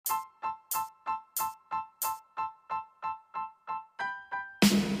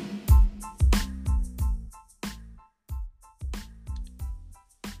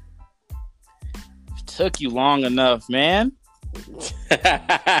took you long enough, man.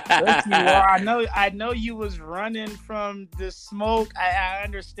 I know you was running from the smoke. I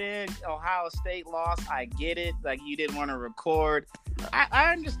understand Ohio State lost. I get it. Like, you didn't want to record.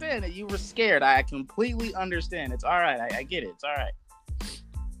 I understand that you were scared. I completely understand. It's all right. I get it. It's all right.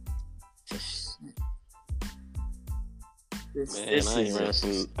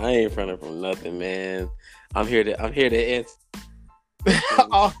 I ain't running from nothing, man. I'm here to answer.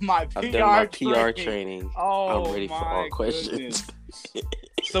 Oh, my PR I've done my PR training. Oh, I'm ready for all questions.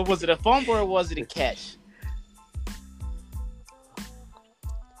 So was it a fumble or was it a catch?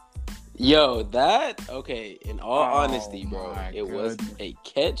 Yo, in all honesty, bro, it was a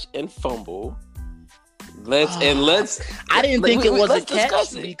catch and fumble. I didn't think it was a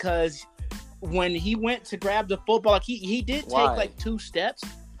catch because when he went to grab the football, like he did take like 2 steps,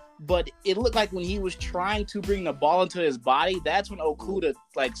 but it looked like when he was trying to bring the ball into his body, that's when Okudah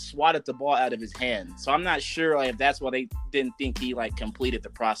like swatted the ball out of his hand. So I'm not sure if that's why they didn't think he like completed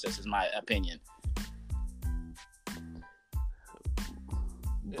the process, is my opinion.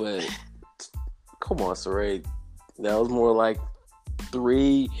 But come on, Saray, that was more like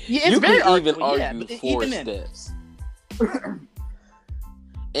 3. Yeah, it's you very could even arguable, argue 4 steps.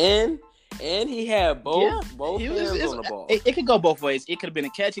 And he had both hands on the ball. It could go both ways. It could have been a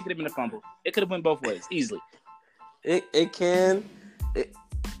catch. It could have been a fumble. It could have been both ways easily. It can.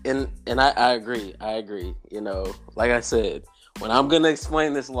 And I agree. You know, like I said, when I'm gonna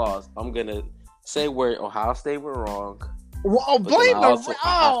explain this loss, I'm gonna say where Ohio State were wrong. Well, blame the refs.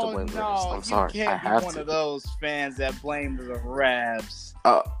 Oh no! I'm sorry. You can't be one of those fans that blame the refs.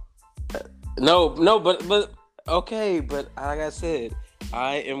 No, but okay, but like I said,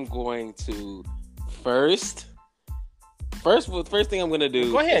 I am going to first thing I'm going to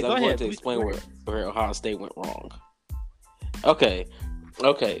do is I'm going to explain where Ohio State went wrong. Okay,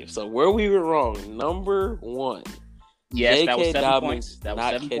 so where we were wrong, number 1. Yes, J.K. that was 7 Dobbins points. That was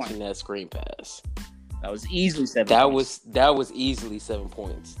not 7 catching points. that screen pass. That was easily 7 points. points. That was easily 7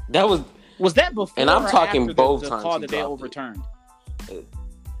 points. That was that before and I'm or talking after both the times call he that they dropped overturned?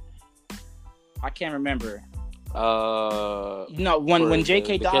 I can't remember. No, when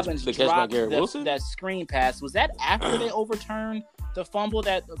J.K. Dobbins dropped that screen pass, was that after they overturned the fumble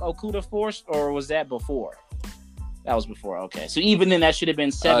that Okudah forced, or was that before? That was before. Okay, so even then, that should have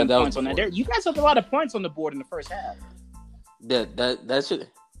been 7 points on that. You guys have a lot of points on the board in the first half. That should.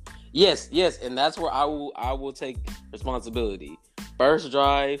 Yes, and that's where I will take responsibility. First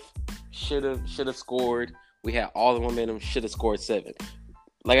drive should have scored. We had all the momentum. Should have scored 7.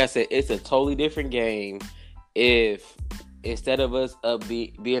 Like I said, it's a totally different game if instead of us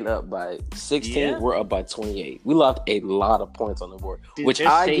being up by 16, we're up by 28. We lost a lot of points on the board, which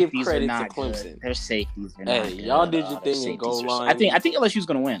I give credit to Clemson. Good. Their safeties are not good. Y'all did your thing in goal line. I think LSU's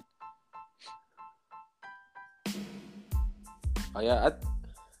going to win. Oh yeah,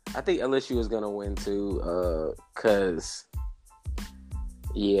 I think LSU is going to win too, because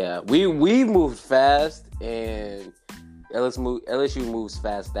we moved fast and LSU moves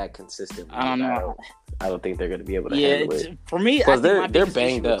fast that consistently. I don't know. I don't think they're going to be able to handle it. For me, because they're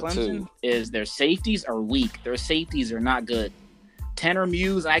banged up too. Is their safeties are weak. Their safeties are not good. Tanner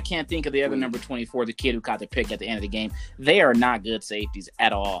Muse, I can't think of the other number 24, the kid who caught the pick at the end of the game. They are not good safeties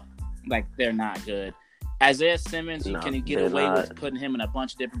at all. Like, they're not good. Isaiah Simmons, you can get away with putting him in a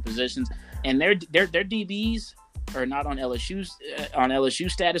bunch of different positions, and their DBs are not on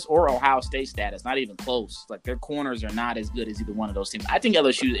LSU status or Ohio State status. Not even close. Like, their corners are not as good as either one of those teams. I think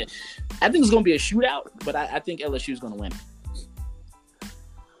it's going to be a shootout, but I think LSU is going to win.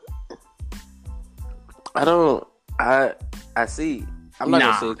 I see. I'm not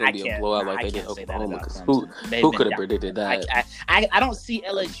going to say it's going to be a blowout like they did Oklahoma, because who could have predicted that? I don't see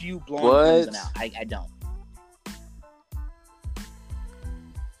LSU blowing Clemson out. I don't.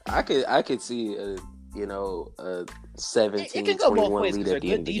 I could see a 17-21 lead at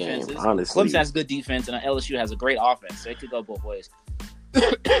the end of the game. Honestly, Clemson has good defense, and LSU has a great offense, so it could go both ways.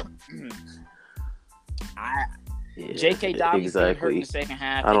 J.K. Dobbins hurt in the second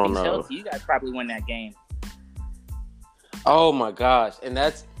half. I don't know. Healthy, you guys probably win that game. Oh my gosh! And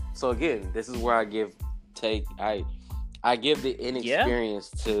that's so. Again, this is where I give the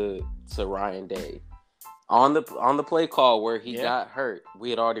inexperience to Ryan Day. On the play call where he got hurt, we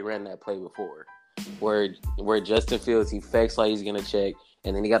had already ran that play before, where Justin Fields, he fakes like he's gonna check,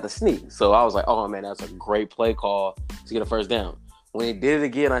 and then he got the sneak. So I was like, oh man, that's a great play call to get a first down. When he did it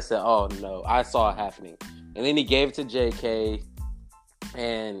again, I said, oh no, I saw it happening. And then he gave it to JK,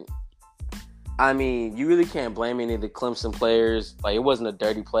 and I mean, you really can't blame any of the Clemson players. Like, it wasn't a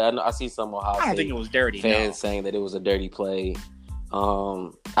dirty play. I see some Ohio State think it was dirty. Fans saying that it was a dirty play.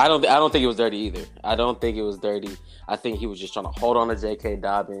 I don't think it was dirty either. I don't think it was dirty. I think he was just trying to hold on to J.K.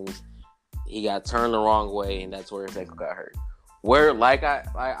 Dobbins. He got turned the wrong way, and that's where his ankle got hurt. Where, like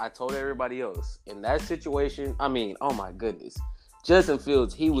I told everybody else, in that situation, I mean, oh my goodness, Justin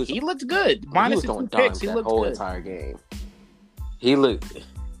Fields, he looked good. Minus he was going picks, he looked whole good. Entire game. He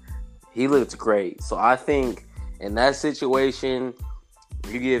looked great. So I think in that situation,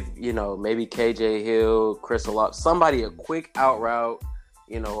 you give, maybe KJ Hill, Chris Olave, somebody a quick out route,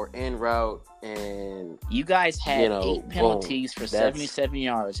 or in route, and you guys had 8 penalties for 77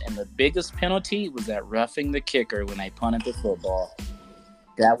 yards, and the biggest penalty was that roughing the kicker when they punted the football.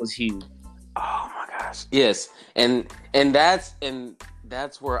 That was huge. Oh my gosh! Yes, and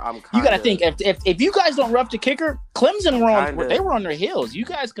that's where I'm. You got to think if you guys don't rough the kicker, Clemson they were on their heels. You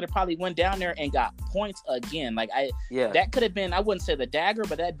guys could have probably went down there and got points again. That could have been, I wouldn't say the dagger,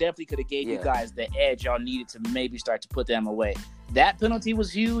 but that definitely could have gave you guys the edge y'all needed to maybe start to put them away. That penalty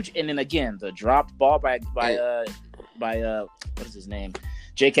was huge, and then again the dropped ball by what is his name,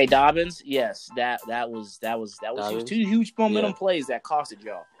 J.K. Dobbins. Yes, that was huge. 2 huge momentum plays that costed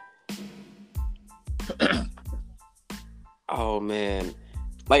y'all. Oh man,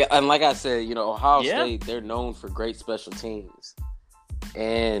 like I said, Ohio State, they're known for great special teams,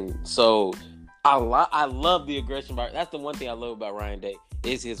 and so I love the aggression. That's the one thing I love about Ryan Day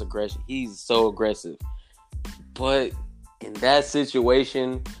is his aggression. He's so aggressive, but in that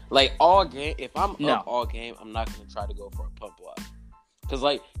situation, like all game, if I'm up all game, I'm not going to try to go for a punt block. Cause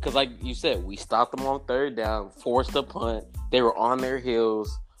like you said, we stopped them on 3rd down, forced a punt. They were on their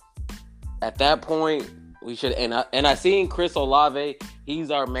heels. At that point, we should. And I seen Chris Olave.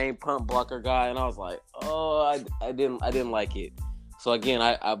 He's our main punt blocker guy, and I was like, oh, I didn't like it. So again,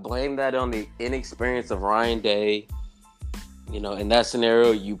 I blame that on the inexperience of Ryan Day. In that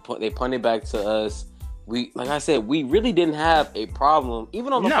scenario, they punted back to us. Like I said, we really didn't have a problem,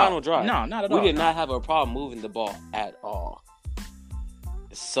 even on the final drive. No, not at all. We did not have a problem moving the ball at all.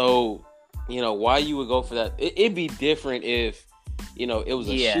 So, why you would go for that? It'd be different if, it was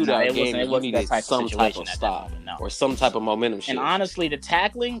a shootout game and you needed some type of stop or some type of momentum shift. And honestly, the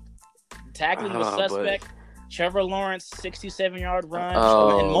tackling was suspect. Trevor Lawrence, 67-yard run.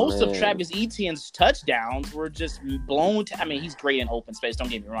 And most of Travis Etienne's touchdowns were just blown. He's great in open space. Don't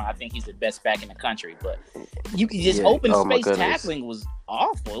get me wrong. I think he's the best back in the country. But open space tackling was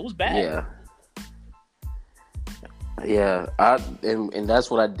awful. It was bad. Yeah. And that's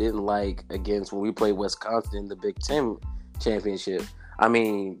what I didn't like against when we played Wisconsin in the Big Ten championship.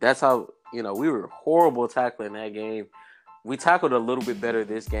 That's how, we were horrible tackling that game. We tackled a little bit better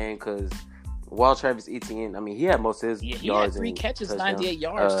this game because while Travis Etienne, he had most of his yards. He had 3 catches, 98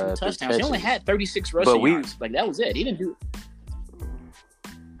 yards, 2 touchdowns. He only had 36 rushing yards. That was it. He didn't do.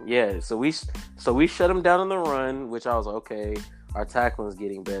 Yeah, so we shut him down on the run, which I was like, okay. Our tackling's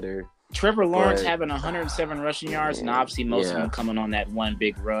getting better. Trevor Lawrence having 107 rushing yards, and obviously most of them coming on that one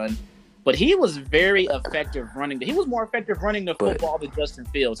big run. But he was very effective running. He was more effective running the football than Justin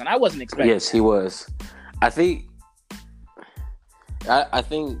Fields, and I wasn't expecting. Yes, he was. I think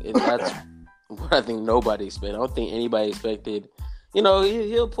that's what I think nobody expected. I don't think anybody expected.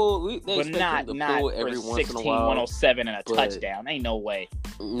 He'll pull. They expect him to pull every once in a while. 107 and a touchdown. Ain't no way.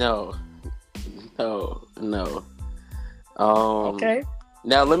 No. Okay.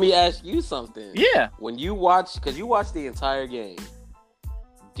 Now let me ask you something. Yeah. When you watch, because you watched the entire game,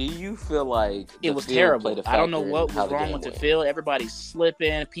 do you feel like it was terrible? I don't know what was wrong with the field. Everybody's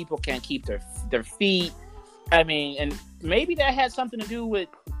slipping. People can't keep their feet. And maybe that had something to do with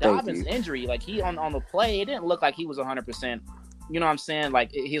Dobbins' injury. Like he on the play, it didn't look like he was 100%. You know what I'm saying?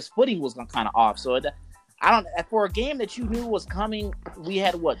 Like his footing was kind of off. So for a game that you knew was coming, we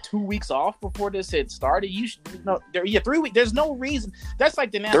had 2 weeks off before this had started. 3 weeks. There's no reason. That's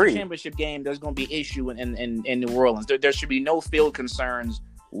like the national championship game. There's going to be issue in New Orleans. There should be no field concerns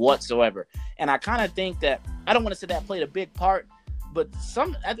whatsoever. And I kind of think that I don't want to say that played a big part, but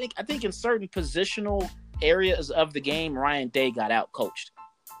I think in certain positional areas of the game, Ryan Day got out coached.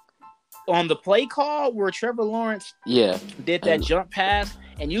 On the play call where Trevor Lawrence did that jump pass,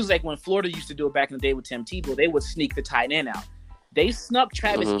 and usually like when Florida used to do it back in the day with Tim Tebow, they would sneak the tight end out. They snuck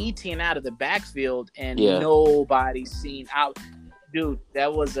Travis Etienne out of the backfield, and nobody's seen out. Dude,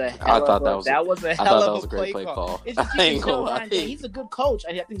 that was a hell of a play call. It's just, he's a good coach.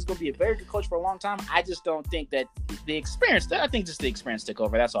 I think he's going to be a very good coach for a long time. I just don't think that the experience. I think just the experience took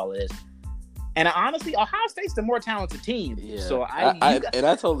over. That's all it is. And honestly, Ohio State's the more talented team. Yeah. So I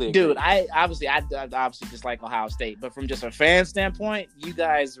totally agree. Dude, I obviously just like Ohio State, but from just a fan standpoint, you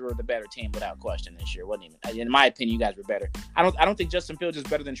guys were the better team without question this year. Wasn't even, in my opinion, you guys were better. I don't think Justin Fields is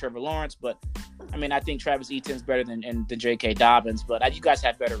better than Trevor Lawrence, but I mean, I think Travis Etienne's better than J.K. Dobbins. But you guys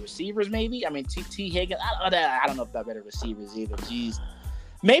have better receivers, maybe. I mean, T. Higgins. I don't know if they're better receivers either. Jeez,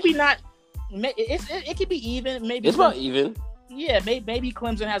 maybe not. It could be even. Maybe it's about even. Yeah, maybe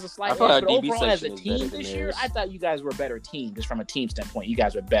Clemson has a slight edge, but overall as a team this year, I thought you guys were a better team. Just from a team standpoint, you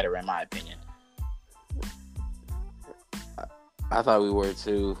guys were better, in my opinion. I thought we were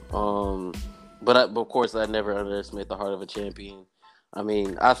too. But of course, I never underestimate the heart of a champion. I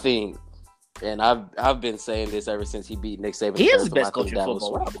mean, I think, and I've been saying this ever since he beat Nick Saban. He is the best coach in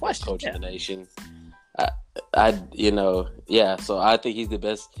football, without question. Coach in the nation. So I think he's the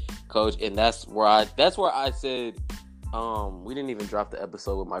best coach, and that's where I said. We didn't even drop the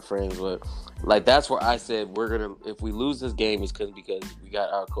episode with my friends, but that's where I said if we lose this game, it's because we got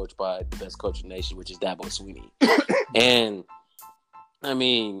outcoached by the best coach in the nation, which is Dabo Swinney. And I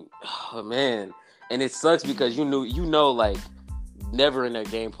mean, oh man, and it sucks because never in their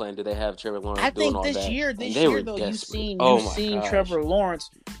game plan did they have Trevor Lawrence. I think this year though, you've seen Trevor Lawrence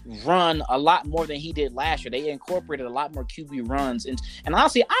run a lot more than he did last year. They incorporated a lot more QB runs, and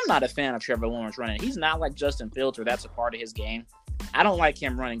honestly, I'm not a fan of Trevor Lawrence running. He's not like Justin Fields, where that's a part of his game. I don't like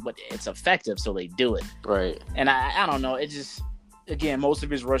him running, but it's effective, so they do it. Right. And I don't know. It just, again, most of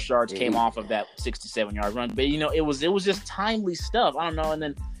his rush yards came off of that 67-yard run, but it was just timely stuff. I don't know, and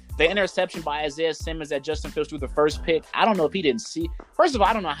then. The interception by Isaiah Simmons that Justin Fields threw the first pick, I don't know if he didn't see. First of all,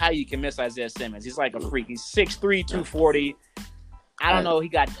 I don't know how you can miss Isaiah Simmons. He's like a freak. He's 6'3", 240. I don't know.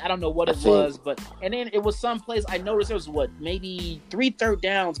 I don't know what it was, and then it was some plays. I noticed it was maybe 3 third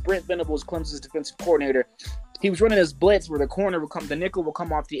downs. Brent Venables, Clemson's defensive coordinator, he was running this blitz where the nickel would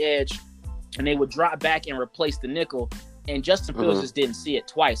come off the edge, and they would drop back and replace the nickel. And Justin Fields just didn't see it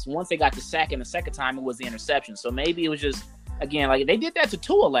twice. Once they got the sack, and the second time it was the interception. So maybe it was just. Again, they did that to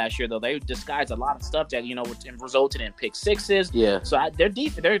Tua last year, though. They disguised a lot of stuff that, resulted in pick sixes. Yeah. So their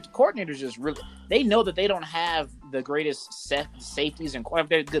coordinators just really, they know that they don't have the greatest safeties and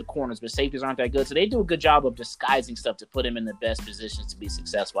they're good corners, but safeties aren't that good. So they do a good job of disguising stuff to put them in the best positions to be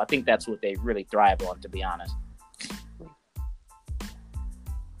successful. I think that's what they really thrive on, to be honest.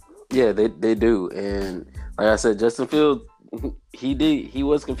 Yeah, they do. And like I said, Justin Fields, he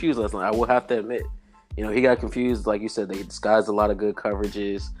was confused last night. I will have to admit. He got confused. Like you said, they disguised a lot of good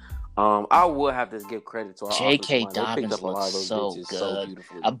coverages. I will have to give credit to our J.K. Dobbins looks so good.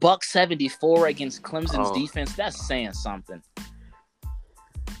 A $174 against Clemson's defense. That's saying something.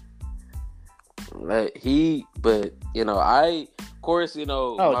 My friends, they're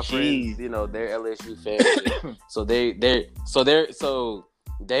LSU fans,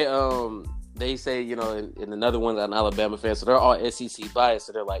 they say, and another one's an Alabama fan, so they're all SEC biased.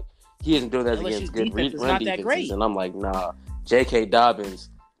 So they're like, he isn't doing that against good run defenses, and I'm like, nah. J.K.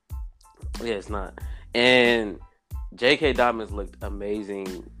 Dobbins, yeah, it's not. And J.K. Dobbins looked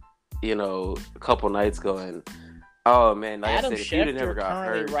amazing, a couple nights ago, and oh man, like Adam I said, if you'd never Schefter got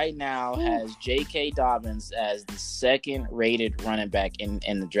hurt, right now has J.K. Dobbins as the second rated running back in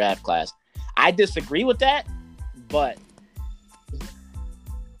the draft class. I disagree with that, but.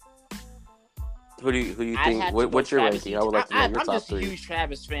 Who do you think? What's your ranking? I would like to know your top 3. I'm just a huge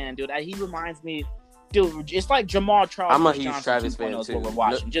Travis fan, dude. He reminds me, dude. It's like Jamal Charles. I'm a huge Travis fan too. What we're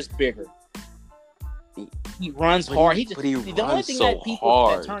watching, just bigger. He runs hard. The only thing that people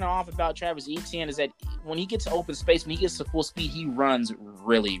that turn off about Travis Etienne is that when he gets to open space, when he gets to full speed, he runs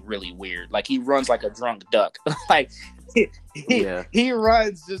really, really weird. Like he runs like a drunk duck. He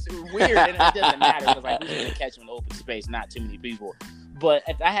runs just weird, and it doesn't matter because he's gonna catch him in open space. Not too many people. But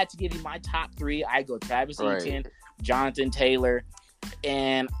if I had to give you my top 3, I go Travis Etienne, Jonathan Taylor,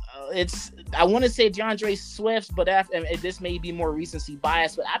 and I want to say DeAndre Swift, but this may be more recency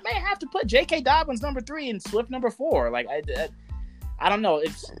bias, but I may have to put J.K. Dobbins number 3 and Swift number 4. I don't know.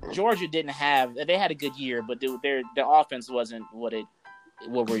 If Georgia they had a good year, but their offense wasn't what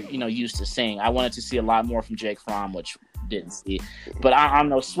we're used to seeing. I wanted to see a lot more from Jake Fromm, which didn't see. But I don't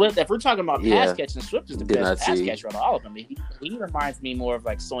know, Swift, if we're talking about pass catching, Swift is the best pass catcher of all of them. He reminds me more of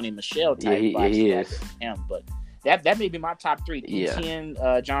like Sony Michel type. He is. Him, but that may be my top 3. Etienne,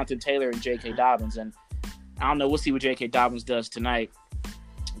 Jonathan Taylor, and J.K. Dobbins. And I don't know, we'll see what J.K. Dobbins does tonight.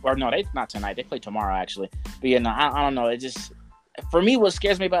 Or no, not tonight. They play tomorrow, actually. But yeah, no, I don't know. It just, for me, what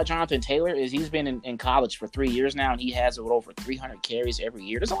scares me about Jonathan Taylor is he's been in college for 3 years now, and he has over 300 carries every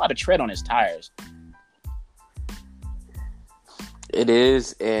year. There's a lot of tread on his tires. It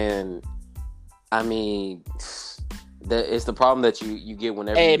is, and I mean, that it's the problem that you get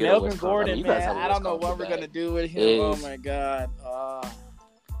whenever you get Melvin Wisconsin. Gordon, man, I don't know what we're gonna do with him. Oh my god.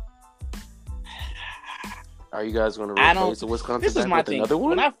 Are you guys going to replace the Wisconsin? This is my thing. Another one?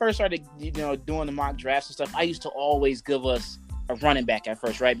 When I first started, doing the mock drafts and stuff, I used to always give us a running back at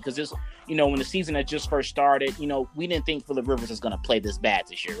first, right? Because this, when the season had just first started, we didn't think Phillip Rivers was going to play this bad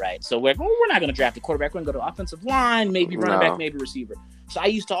this year, right? So we're not going to draft a quarterback. We're going to go to offensive line, maybe running back, maybe receiver. So I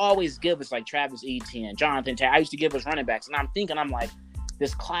used to always give us like Travis Etienne, Jonathan Taylor. I used to give us running backs, and I'm like,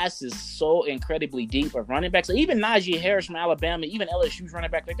 this class is so incredibly deep of running backs. So even Najee Harris from Alabama, even LSU's running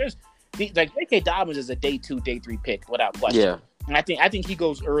back, there's J.K. Dobbins is a day 2, day 3 pick without question. Yeah. And I think he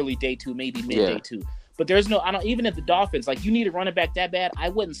goes early day 2, maybe mid day 2. But there's even if the Dolphins, you need a running back that bad, I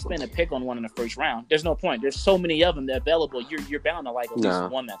wouldn't spend a pick on one in the first round. There's no point. There's so many of them that are available. You're bound to at least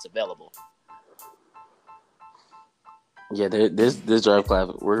one that's available. Yeah, this draft class,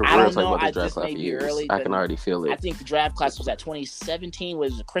 we're talking about the draft class for years. Early, I can already feel it. I think the draft class was at 2017,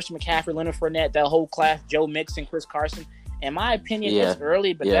 was Christian McCaffrey, Leonard Fournette, that whole class, Joe Mixon, Chris Carson. In my opinion, it's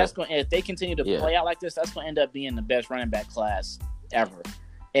early, but that's going. If they continue to play out like this, that's going to end up being the best running back class ever.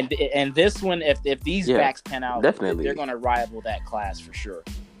 And this one, if these backs pan out, definitely they're going to rival that class for sure.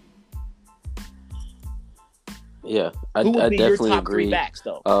 Yeah, Who would I be definitely your top agree. 3 backs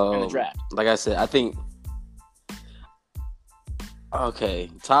though in the draft? Like I said, I think. Okay,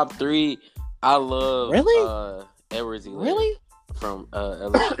 top 3. I love Edwards-Helaire. Really? From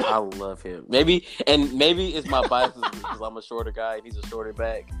LSU. I love him. Maybe it's my bias because I'm a shorter guy and he's a shorter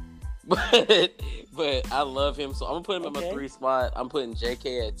back. But I love him, so I'm gonna put him in my 3 spot. I'm putting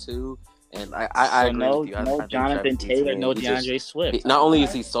JK at 2, and I agree with you. No Jonathan Taylor, no DeAndre Swift. Not only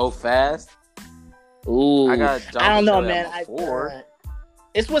is he so fast. Ooh, I don't know, man.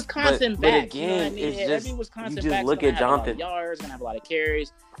 It's Wisconsin but back. Again, it's just every Wisconsin you just back look gonna at have Jonathan. A lot of yards, gonna have a lot of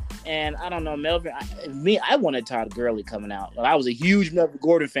carries, and I don't know Melvin. I wanted Todd Gurley coming out. I was a huge Melvin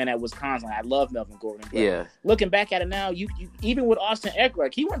Gordon fan at Wisconsin. I love Melvin Gordon. Yeah. Looking back at it now, you even with Austin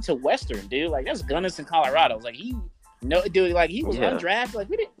Eckler, he went to Western, dude. That's Gunnison, Colorado. He was undrafted.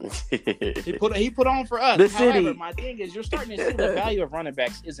 We didn't. He put on for us. However, my thing is, you're starting to see the value of running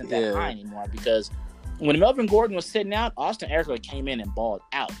backs isn't that high anymore because when Melvin Gordon was sitting out, Austin Eckler came in and balled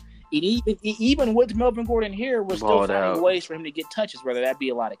out. Even with Melvin Gordon here, we're still finding ways for him to get touches, whether that be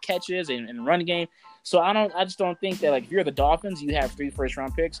a lot of catches and run game. So I just don't think that if you're the Dolphins, you have 3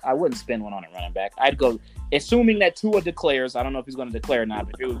 first-round picks. I wouldn't spend one on a running back. I'd go, assuming that Tua declares. I don't know if he's going to declare or not.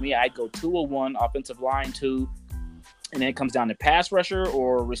 But if it was me, I'd go Tua 1, offensive line 2, and then it comes down to pass rusher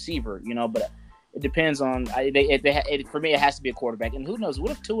or receiver. But it depends on. For me, it has to be a quarterback. And who knows?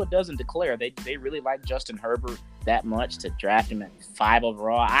 What if Tua doesn't declare? They really like Justin Herbert that much to draft him at 5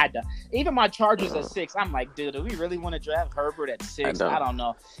 overall. Even my Chargers at 6. I'm like, dude, do we really want to draft Herbert at 6? I don't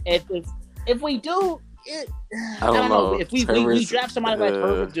know. If we do, I don't know. If we draft somebody like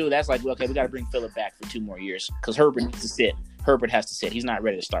Herbert, dude, that's like, okay, we got to bring Phillip back for 2 more years because Herbert needs to sit. Herbert has to sit. He's not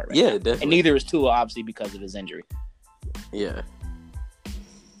ready to start right now. Definitely. And neither is Tua, obviously, because of his injury. Yeah.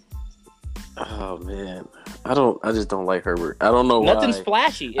 Oh man, I just don't like Herbert. I don't know Nothing's why.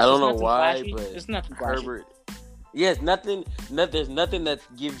 Flashy. I don't know why, flashy. but it's nothing flashy. Herbert. Yes, nothing. There's nothing that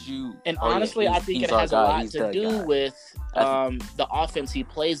gives you. And honestly, I think it has a lot to do with the offense he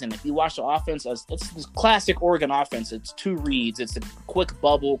plays in. If you watch the offense, it's this classic Oregon offense. It's 2 reads. It's a quick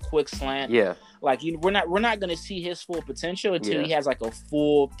bubble, quick slant. Yeah. We're not going to see his full potential until he has a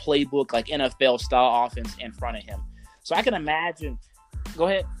full playbook, NFL style offense in front of him. So I can imagine. Go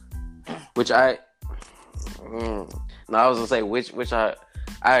ahead. I was gonna say which I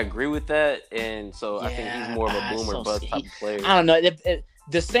agree with that, and so I think he's more of a boomer bust type of player. I don't know.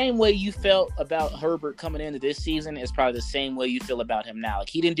 The same way you felt about Herbert coming into this season is probably the same way you feel about him now.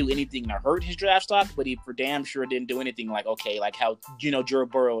 He didn't do anything to hurt his draft stock, but he for damn sure didn't do anything how Joe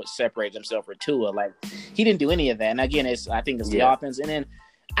Burrow separated himself for Tua. He didn't do any of that. And again, I think it's the offense, and then.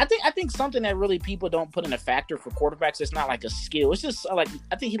 I think something that really people don't put in a factor for quarterbacks. It's not like a skill. It's just I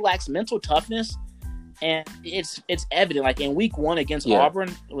think he lacks mental toughness, and it's evident. In week 1 against Auburn,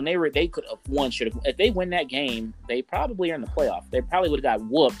 when they could have won. If they win that game, they probably are in the playoff. They probably would have got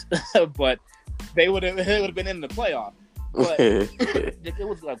whooped, but they would have been in the playoff. But it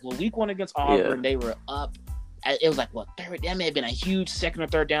was week 1 against Auburn, they were up. It was third. That may have been a huge second or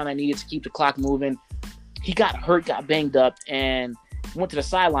third down they needed to keep the clock moving. He got hurt, got banged up, and went to the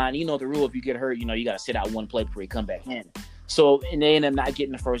sideline. The rule, if you get hurt, you got to sit out 1 play before you come back in. So, and they end up not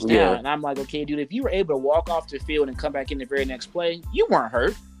getting the first down. And I'm like, okay, dude, if you were able to walk off the field and come back in the very next play, you weren't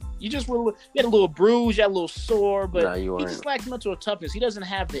hurt. You just were, you had a little bruise, you had a little sore, but he just lacks mental toughness. He doesn't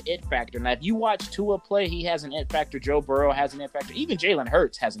have the it factor. Now, if you watch Tua play, he has an it factor. Joe Burrow has an it factor. Even Jalen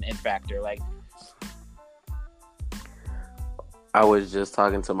Hurts has an it factor. I was just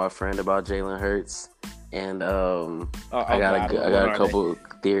talking to my friend about Jalen Hurts, and I got a couple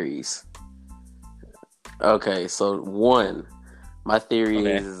theories. Okay, so one, my theory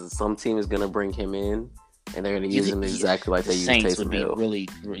is some team is gonna bring him in, and they're gonna use him exactly like they used Taysom Hill. Really,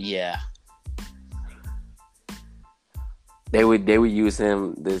 yeah. They would use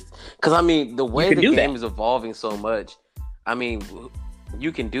him this because I mean the way the game is evolving so much. I mean,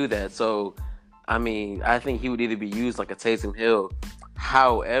 you can do that. So, I mean, I think he would either be used like a Taysom Hill.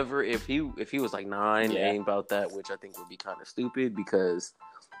 However, if he was like 9, ain't about that, which I think would be kind of stupid because,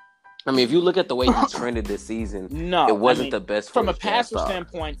 I mean, if you look at the way he trended this season, it wasn't the best from a passer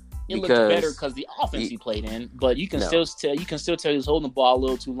standpoint. It looked better because the offense he played in, but you can still tell he was holding the ball a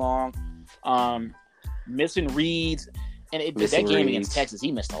little too long, missing reads. And that game against Texas,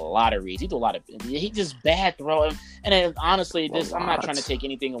 he missed a lot of reads. He just bad throwing. And then, honestly, I'm not trying to take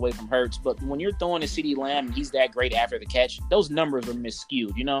anything away from Hurts, but when you're throwing to CeeDee Lamb and he's that great after the catch, those numbers are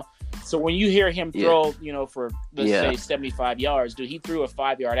misskewed, you know? So when you hear him throw, you know, for, let's say, 75 yards, dude, he threw a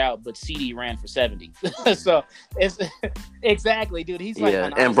 5-yard out, but CeeDee ran for 70. So, it's exactly, dude. He's like,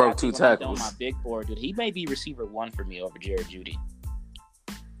 and broke 2 tackles. On my big board, dude. He may be receiver 1 for me over Jared Jeudy.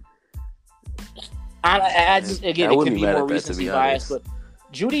 I just, again, it could be more recency bias, but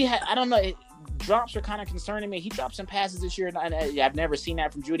Jeudy, I don't know. Drops are kind of concerning me. He dropped some passes this year, and I've never seen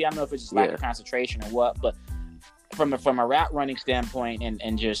that from Jeudy. I don't know if it's just lack of concentration or what, but from a route running standpoint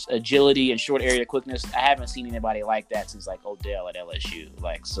and just agility and short area quickness, I haven't seen anybody like that since like Odell at LSU.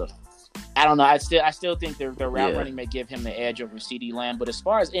 Like, so I don't know. I still think their route running may give him the edge over CeeDee Lamb, but as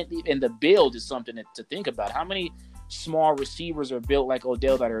far as in the build is something to think about. How many small receivers are built like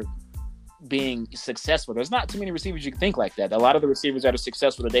Odell that are being successful? There's not too many receivers you can think like that. A lot of the receivers that are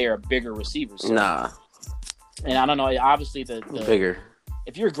successful today are bigger receivers. So. Nah. And I don't know. Obviously, the bigger.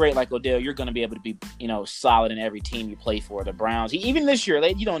 If you're great like Odell, you're going to be able to be, you know, solid in every team you play for. The Browns, even this year,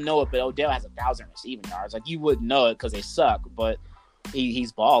 you don't know it, but Odell has 1,000 receiving yards. Like, you wouldn't know it because they suck, but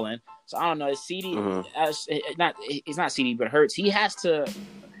he's balling. So I don't know. It's CeeDee. It's not CeeDee, but Hurts. He has to.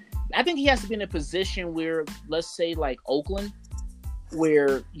 I think he has to be in a position where, let's say, like Oakland,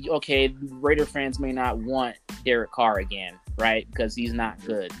 where, okay, Raider fans may not want Derek Carr again, right? Because he's not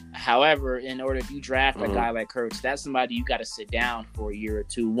good. However, in order, if you draft a guy like Hurts, that's somebody you got to sit down for a year or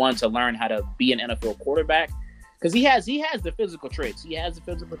two, one, to learn how to be an NFL quarterback. Because he has the physical traits. He has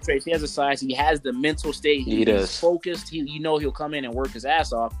the size. He has the mental state. He's focused. He'll come in and work his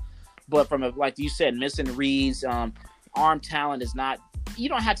ass off. But from like you said, missing reads, arm talent is not. You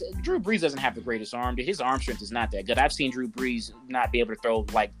don't have to. Drew Brees doesn't have the greatest arm. His arm strength is not that good. I've seen Drew Brees not be able to throw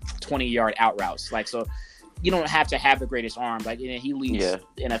like 20-yard out routes. Like, so you don't have to have the greatest arm. Like, he leads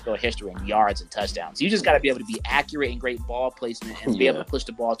NFL history in yards and touchdowns. You just got to be able to be accurate and great ball placement and be able to push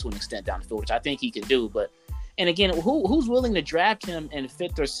the ball to an extent down the field, which I think he can do. But, and again, who's willing to draft him and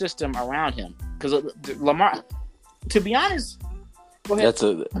fit their system around him? Because Lamar, to be honest, go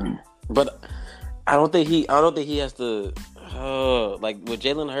ahead. But I don't think he has to. Like with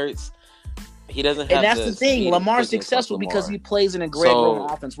Jalen Hurts, he doesn't have. And that's the thing. Lamar's successful because he plays in a Greg Roman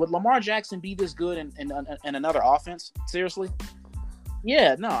offense. Would Lamar Jackson be this good in another offense? Seriously?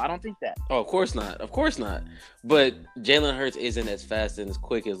 Yeah, no, I don't think that. Oh, of course not. But Jalen Hurts isn't as fast and as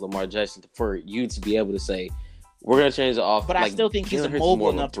quick as Lamar Jackson for you to be able to say, we're going to change the offense. But I still think he's mobile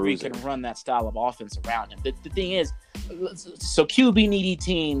enough to where he can run that style of offense around him. The thing is, so QB needy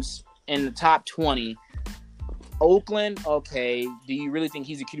teams in the top 20. Oakland, okay. Do you really think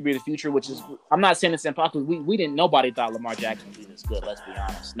he's a QB of the future? Which is, I'm not saying it's impossible. Nobody thought Lamar Jackson would be this good. Let's be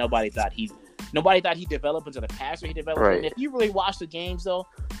honest. Nobody thought he'd develop into the passer he developed. Right. And if you really watch the games, though,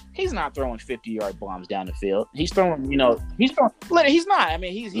 he's not throwing 50-yard bombs down the field. He's throwing. He's not. I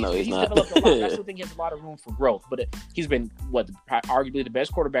mean, he's developed a lot. I still think he has a lot of room for growth. But he's been arguably the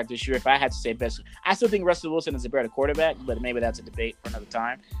best quarterback this year. If I had to say best, I still think Russell Wilson is a better quarterback. But maybe that's a debate for another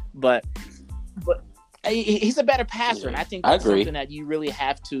time. But. He's a better passer, and I think that's something that you really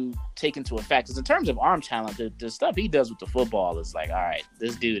have to take into effect. Because in terms of arm talent, the stuff he does with the football is like, all right,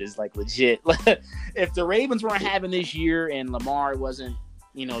 this dude is like legit. If the Ravens weren't having this year and Lamar wasn't,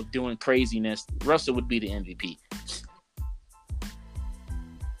 doing craziness, Russell would be the MVP.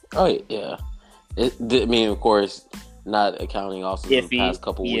 Oh yeah, of course, not accounting also the past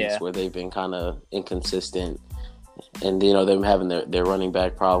couple weeks where they've been kind of inconsistent, and them having their running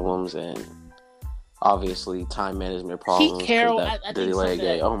back problems and. Obviously, time management problems. Pete Carroll, I think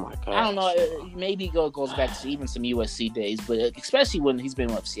oh my god! I don't know. Maybe it goes back to even some USC days, but especially when he's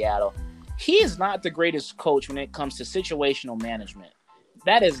been with Seattle, he is not the greatest coach when it comes to situational management.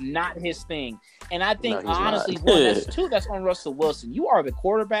 That is not his thing. And I think honestly, that's on Russell Wilson. You are the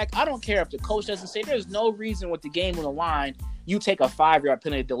quarterback. I don't care if the coach doesn't say. There's no reason with the game on the line you take a 5-yard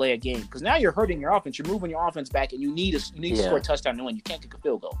penalty to delay a game because now you're hurting your offense. You're moving your offense back, and you need to score a touchdown to win. You can't kick a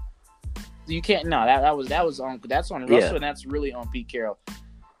field goal. You can't. No, that's on Russell, and that's really on Pete Carroll.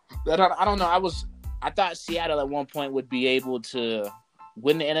 But I don't know. I thought Seattle at one point would be able to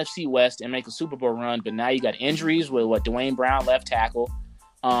win the NFC West and make a Super Bowl run, but now you got injuries with Dwayne Brown left tackle.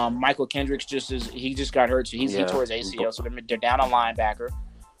 Michael Kendricks he just got hurt, so he tore his ACL, so they're down a linebacker.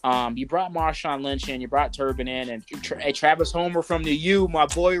 You brought Marshawn Lynch in, you brought Turbin in, and Travis Homer from the U, my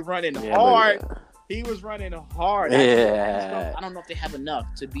boy, running hard. He was running hard. I don't know if they have enough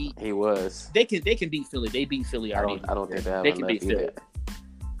to beat. He was. They can beat Philly. They beat Philly already. I don't think they have can beat Philly.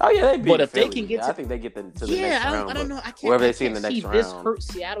 Oh yeah, they beat. But if Philly. they can get, I think they get to the next round. I don't know. I can't. Wherever they see in the next round. This hurt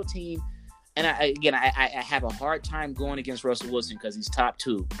Seattle team, and I have a hard time going against Russell Wilson because he's top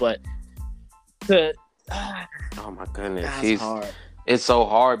 2. But oh my goodness, it's hard. It's so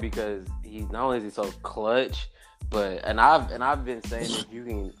hard because he's not only is he so clutch, but I've been saying if you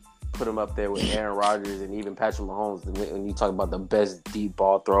can put him up there with Aaron Rodgers and even Patrick Mahomes, when you talk about the best deep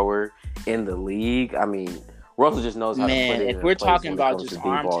ball thrower in the league, I mean. Russell just knows how to put it if we're talking about just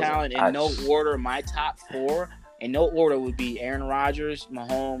arm talent in no order, my top 4 in no order would be Aaron Rodgers,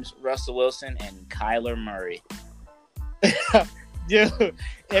 Mahomes, Russell Wilson, and Kyler Murray. Dude,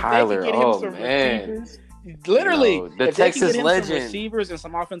 if Kyler, they can get him some receivers, literally, the if Texas they can get him legend, some receivers and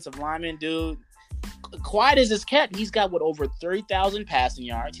some offensive linemen, dude. Quiet as it's kept, he's got over 30,000 passing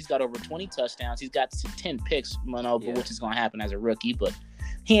yards. He's got over 20 touchdowns. He's got 10 picks, which is going to happen as a rookie, but.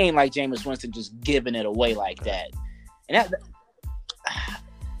 He ain't like Jameis Winston just giving it away like that. And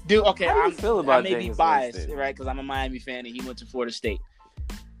dude, okay, I may be biased, Winston? Right? Because I'm a Miami fan and he went to Florida State.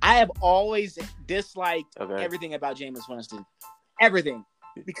 I have always disliked everything about Jameis Winston. Everything.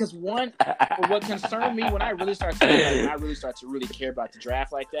 Because what concerned me when I really started to really care about the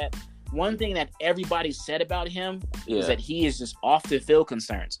draft like that, one thing that everybody said about him is that he is just off the field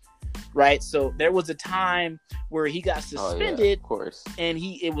concerns. Right, so there was a time where he got suspended, of course, and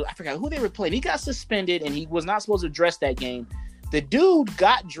I forgot who they were playing. He got suspended, and he was not supposed to dress that game. The dude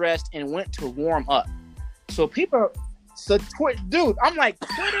got dressed and went to warm up. So dude, I'm like,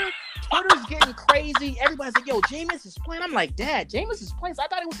 Twitter's getting crazy. Everybody's like, yo, Jameis is playing. I'm like, Dad, Jameis is playing. So I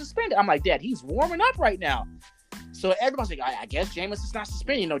thought he was suspended. I'm like, Dad, he's warming up right now. So everybody's like, I guess Jameis is not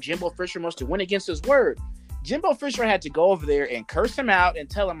suspended. Jimbo Fisher must have went against his word. Jimbo Fisher had to go over there and curse him out and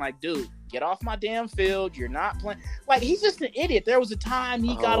tell him, like, dude, get off my damn field. You're not playing. Like, he's just an idiot. There was a time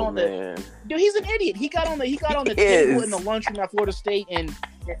he got on the dude. He's an idiot. He got on the table in the lunchroom at Florida State and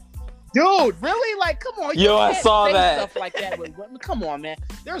dude, really? Like, come on. Yo, I saw that stuff like that. Come on, man.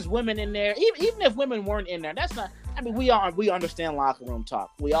 There's women in there. Even if women weren't in there, that's not. I mean, we understand locker room talk.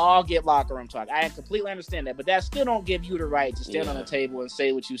 We all get locker room talk. I completely understand that, but that still don't give you the right to stand on the table and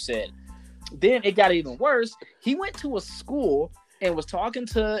say what you said. Then it got even worse. He went to a school and was talking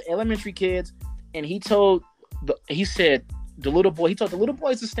to elementary kids, and he told the little boys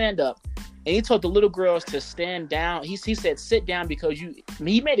to stand up, and he told the little girls to stand down. He said sit down because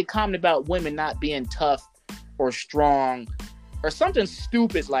he made a comment about women not being tough or strong or something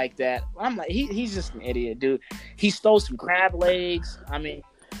stupid like that. I'm like, he's just an idiot, dude. He stole some crab legs. I mean,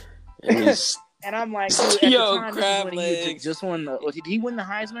 and I'm like, dude, crab legs. Did he win the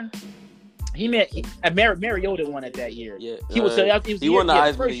Heisman? Mariota won it that year. Yeah, he won the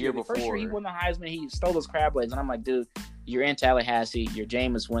Heisman the year before. First year he won the Heisman. He stole those crab legs, and I'm like, dude, you're in Tallahassee. You're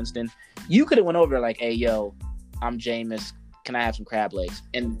Jameis Winston. You could have went over there like, hey, yo, I'm Jameis. Can I have some crab legs?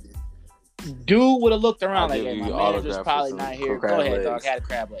 And dude would have looked around like, hey, my manager's probably not here. Go ahead, dog. Had a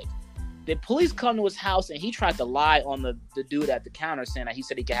crab leg. The police come to his house, and he tried to lie on the dude at the counter, saying that he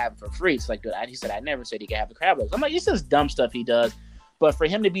said he could have it for free. It's like, dude, he said I never said he could have the crab legs. I'm like, it's just dumb stuff he does. But for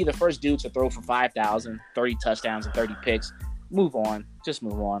him to be the first dude to throw for 5,000, 30 touchdowns, and 30 picks, move on. Just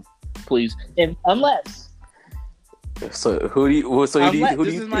move on, please. And unless. So who do you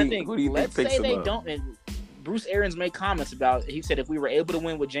think? Let's say they don't. And Bruce Arians made comments about. He said if we were able to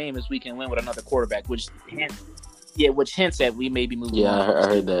win with Jameis, we can win with another quarterback. Which hints that we may be moving. Yeah, I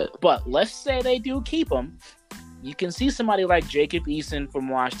heard that. But let's say they do keep him. You can see somebody like Jacob Eason from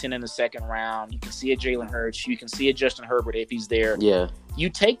Washington in the second round. You can see a Jalen Hurts. You can see a Justin Herbert if he's there. Yeah. You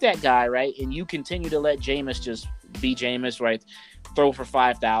take that guy, right, and you continue to let Jameis just be Jameis, right? Throw for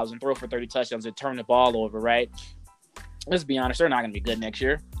 5,000, throw for 30 touchdowns, and turn the ball over, right? Let's be honest, they're not going to be good next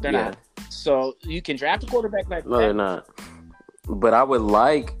year. They're not. So you can draft a quarterback like that. No, they're not. But I would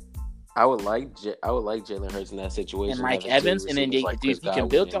like Jalen Hurts in that situation. And Mike Evans, and then you can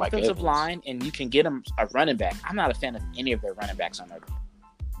build the offensive line, and you can get him a running back. I'm not a fan of any of their running backs on their team.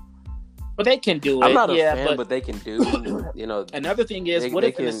 But they can do it. I'm not a fan, but they can do. Another thing is, what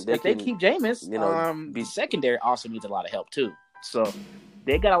if they keep Jameis? The secondary also needs a lot of help too. So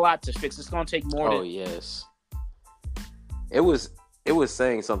they got a lot to fix. It's going to take more. Oh yes. It was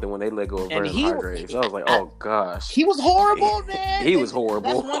saying something when they let go of Vernon Hargreaves. I was like, oh gosh, he was horrible, man. He was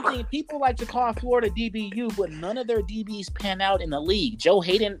horrible. That's one thing people like to call Florida DBU, but none of their DBs pan out in the league. Joe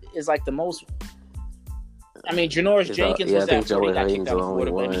Hayden is like the most. I mean, Janoris Jenkins was at Florida. He got kicked out of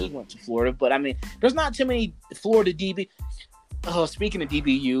Florida, but he went to Florida. But I mean, there's not too many Florida DB. Oh, speaking of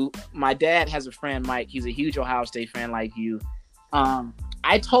DBU, my dad has a friend, Mike. He's a huge Ohio State fan like you.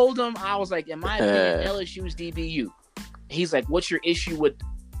 I told him, I was like, in my opinion, LSU's DBU. He's like, what's your issue with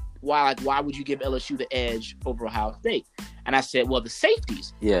why would you give LSU the edge over Ohio State? And I said, well, the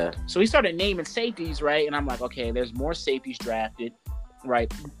safeties. Yeah. So he started naming safeties, right? And I'm like, okay, there's more safeties drafted, right?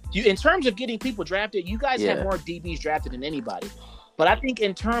 In terms of getting people drafted, you guys have more DBs drafted than anybody. But I think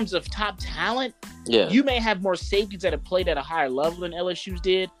in terms of top talent, you may have more safeties that have played at a higher level than LSU's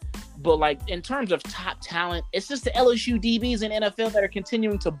did. But like in terms of top talent, it's just the LSU DBs in NFL that are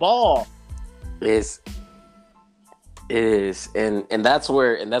continuing to ball. It is, and that's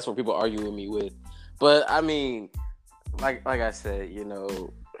where people argue with me with. But I mean, like I said,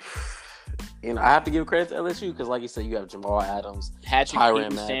 I have to give credit to LSU because, like you said, you have Jamal Adams, Patrick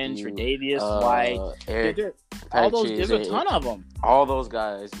Peterson, Tre'Davious White, Eric, all those. There's a ton of them. All those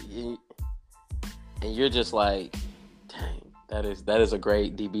guys, and you're just like, dang, that is a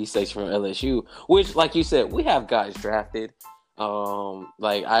great DB section from LSU. Which, like you said, we have guys drafted.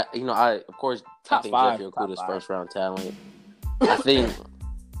 I of course top think five, Jeffrey Okuda's first round talent.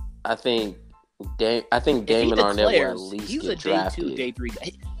 I think Damon Arnett will at least get drafted. He's a day 2, day 3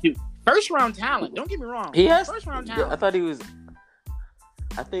 guy. Dude, first round talent. Don't get me wrong. He has first round talent. I thought he was.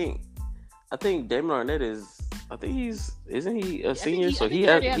 I think Damon Arnett is. I think isn't he a senior? He's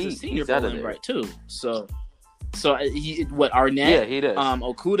out of there, right? Too. So Arnett? Yeah, he does.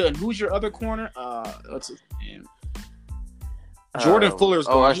 Okudah, and who's your other corner? What's his name? Jordan Fuller's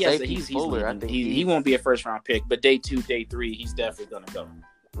going. He won't be a first round pick, but day 2, day 3, he's definitely gonna go.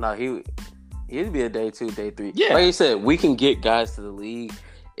 No, he'd be a day 2, day 3. Yeah, like you said, we can get guys to the league.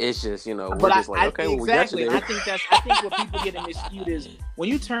 It's just we got you there. I think what people get miscued is when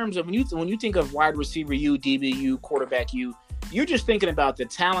you think of wide receiver U, DBU, quarterback U, you're just thinking about the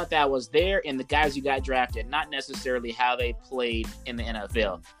talent that was there and the guys you got drafted, not necessarily how they played in the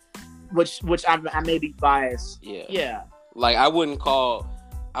NFL. Which I may be biased. Yeah. Like I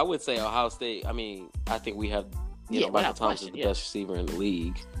would say Ohio State. I mean, I think we have Michael Thomas is the best receiver in the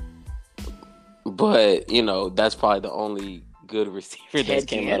league. But that's probably the only good receiver that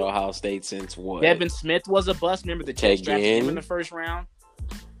came out of Ohio State since what? Devin Smith was a bust. Remember the Jets drafted him in the first round.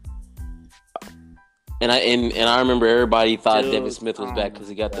 And I remember everybody thought Devin Smith was back because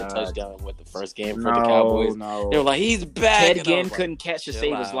he got the touchdown with the first game for the Cowboys. No. They were like, he's back. Ted Ginn couldn't catch to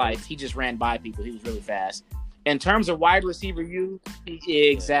save his life. He just ran by people. He was really fast. In terms of wide receiver U,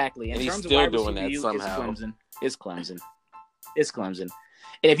 exactly. In terms of wide receiver U, it's Clemson.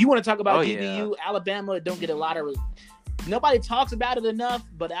 And if you want to talk about DBU, Alabama don't get a lot of. Nobody talks about it enough,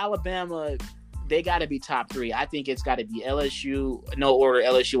 but Alabama, they got to be top 3. I think it's got to be LSU, no order,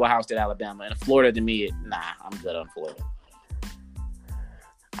 LSU, Ohio State, Alabama, and Florida. To me, I'm good on Florida.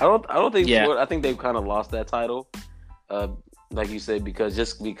 I don't think. Florida, I think they've kind of lost that title, like you said, because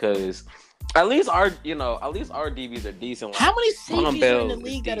at least our DBs are decent. How many safeties are in the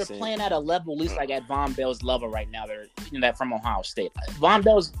league that are playing at a level, at least like at Von Bell's level right now? That from Ohio State. Von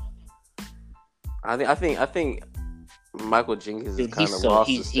Bell's. I think Michael Jenkins is kind of lost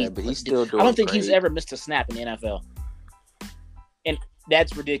his step, but he's still doing. I don't think he's ever missed a snap in the NFL, and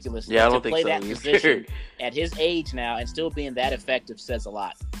that's ridiculous. Yeah, I don't think so. To play that position at his age now and still being that effective says a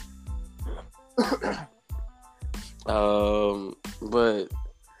lot. But.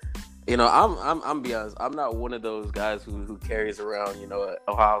 I'm be honest. I'm not one of those guys who carries around, an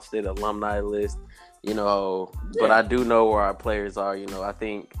Ohio State alumni list, But I do know where our players are.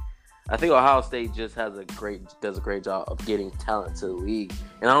 I think Ohio State just does a great job of getting talent to the league.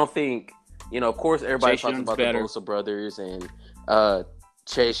 And I don't think, of course, everybody talks about the Bosa brothers and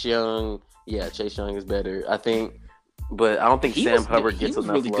Chase Young. Yeah, Chase Young is better, I think. But I don't think Sam Hubbard gets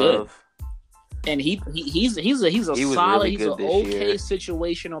enough love. Good. And he's a solid, he's an okay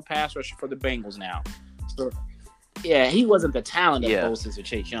situational pass rusher for the Bengals now. So, yeah, he wasn't the talent of Bosa or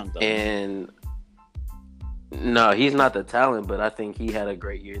Chase Young, though. And no, he's not the talent, but I think he had a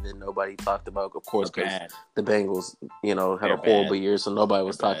great year that nobody talked about, of course, because the Bengals, had a horrible year, so nobody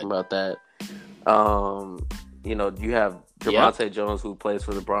was talking about that. You have Javonte Jones, who plays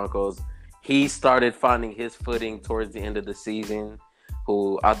for the Broncos. He started finding his footing towards the end of the season.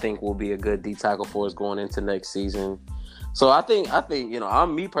 who I think will be a good D tackle for us going into next season. So I think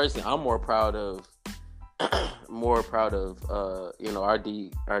I'm me personally. I'm more proud of our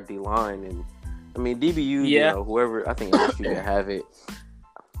D line, and I mean DBU. Whoever, I think LSU can have it.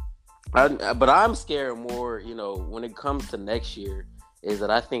 But I'm scared more. When it comes to next year, is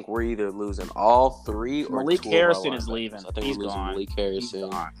that I think we're either losing all three or Malik Harrison is leaving. I think he's we're losing gone. Malik Harrison.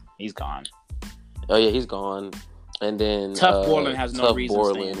 He's gone. Oh yeah, he's gone. And then Tuf Borland has no reason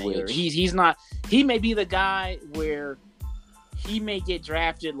Borland, to stay. He's not. He may be the guy where he may get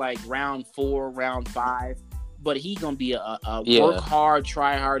drafted like round 4, round 5, but he's gonna be a work hard,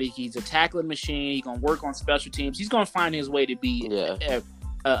 try hard. He's a tackling machine. He's gonna work on special teams. He's gonna find his way to be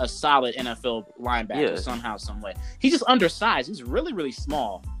a solid NFL linebacker somehow, some way. He's just undersized. He's really, really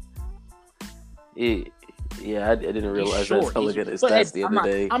small. I didn't realize that until looking at his stats the other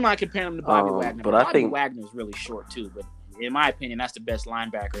day. I'm not comparing him to Bobby Wagner, but Bobby Wagner is really short too. But in my opinion, that's the best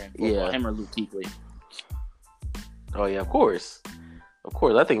linebacker in football. Him or Luke Kuechly. Oh yeah, of course.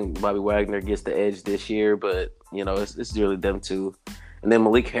 I think Bobby Wagner gets the edge this year, but it's really them two. And then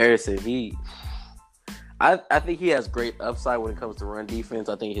Malik Harrison, I think he has great upside when it comes to run defense.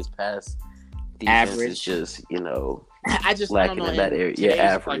 I think his pass defense is just I just lacking don't know in that area. Yeah,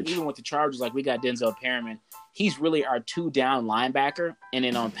 average. Like, even with the Chargers, like we got Denzel Perryman. He's really our 2-down linebacker, and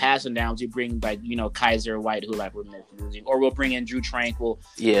then on passing downs, you bring Kaiser White, who like we're using, or we'll bring in Drew Tranquill.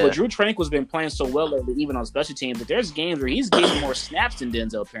 Yeah, but Drew Tranquill's been playing so well lately, even on special teams. But there's games where he's getting more snaps than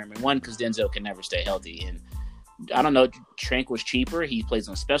Denzel Perryman. One, because Denzel can never stay healthy, and I don't know. Tranquill's cheaper. He plays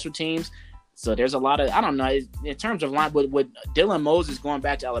on special teams. So there's a lot of, I don't know, in terms of line, with Dylan Moses going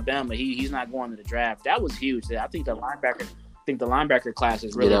back to Alabama, he's not going to the draft. That was huge. I think the linebacker class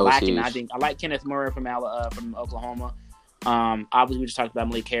is really lacking. I like Kenneth Murray from Oklahoma. Obviously, we just talked about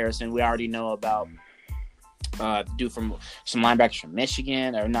Malik Harrison. We already know about dude from some linebackers from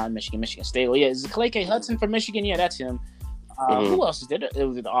Michigan, or not Michigan State. Well, is it Kaleke Hudson from Michigan? Yeah, that's him. Who else is there? It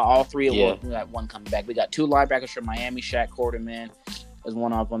was all three of them. We got one coming back. We got 2 linebackers from Miami, Shaq Quarterman is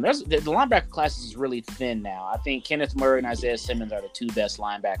one of them. The linebacker class is really thin now. I think Kenneth Murray and Isaiah Simmons are the 2 best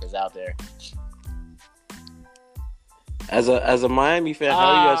linebackers out there. As a Miami fan, how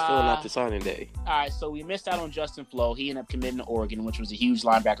are you guys feeling after signing day? All right, so we missed out on Justin Flo. He ended up committing to Oregon, which was a huge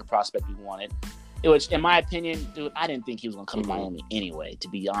linebacker prospect we wanted. Which, in my opinion, dude, I didn't think he was going to come to Miami anyway, to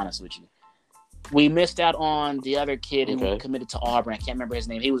be honest with you. We missed out on the other kid who committed to Auburn. I can't remember his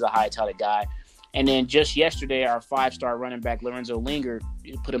name. He was a high-touted guy. And then just yesterday, our 5-star running back, Lorenzo Linger,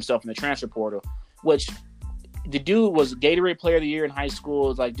 put himself in the transfer portal, which the dude was Gatorade Player of the Year in high school.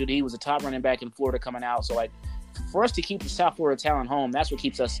 It's like, dude, he was a top running back in Florida coming out. So, like, for us to keep the South Florida talent home, that's what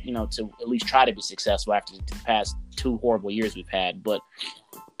keeps us, to at least try to be successful after the past 2 horrible years we've had. But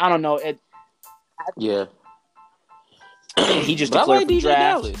I don't know. He just declared for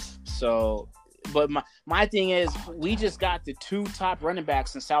draft. Dallas. So, but my thing is, we just got the 2 top running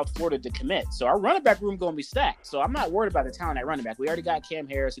backs in South Florida to commit. So our running back room going to be stacked. So I'm not worried about the talent at running back. We already got Cam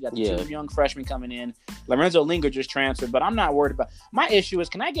Harris. We got the 2 young freshmen coming in. Lorenzo Linger just transferred, but I'm not worried about. My issue is,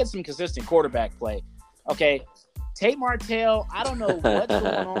 can I get some consistent quarterback play? Okay, Tate Martell, I don't know what's going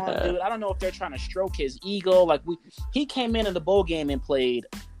on, dude. I don't know if they're trying to stroke his ego. Like he came in the bowl game and played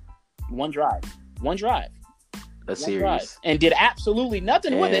one drive, a series, and did absolutely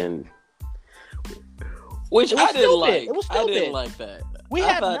nothing with it. Which I didn't like. It was stupid. I didn't like that. We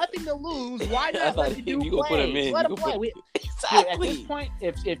have nothing to lose. Why not let the dude play? Let him play. Exactly. At this point,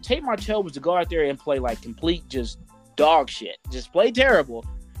 if Tate Martell was to go out there and play like complete just dog shit, just play terrible,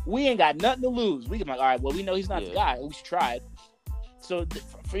 we ain't got nothing to lose. We can be like, all right, well, we know he's not the guy. At least tried. So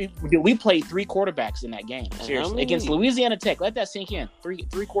we played 3 quarterbacks in that game. Seriously, against Louisiana Tech. Let that sink in. Three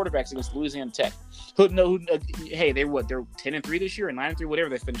quarterbacks against Louisiana Tech. Hey, they're 10-3 this year, or 9-3, whatever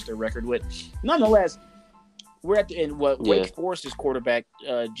they finished their record with. Nonetheless, we're at the end. Wake Forest's quarterback,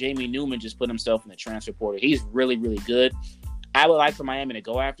 Jamie Newman, just put himself in the transfer portal. He's really, really good. I would like for Miami to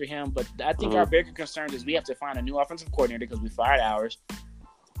go after him, but I think our bigger concern is we have to find a new offensive coordinator because we fired ours.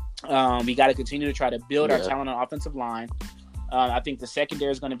 We got to continue to try to build our talent on offensive line. I think the secondary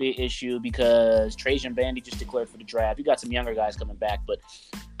is going to be an issue because Trajan Bandy just declared for the draft. You got some younger guys coming back, but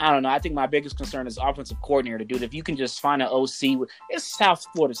I don't know. I think my biggest concern is offensive coordinator, dude. If you can just find an OC, it's South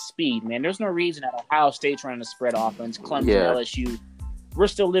Florida speed, man. There's no reason that Ohio State's running a spread offense, Clemson, LSU. We're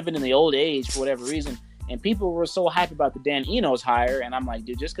still living in the old age for whatever reason. And people were so hyped about the Dan Enos hire, and I'm like,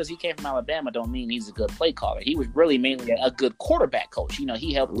 dude, just because he came from Alabama don't mean he's a good play caller. He was really mainly a good quarterback coach.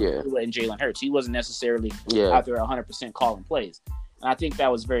 He helped with and Jalen Hurts. He wasn't necessarily out there 100% calling plays. And I think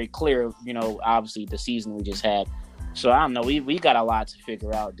that was very clear, obviously the season we just had. So I don't know. We got a lot to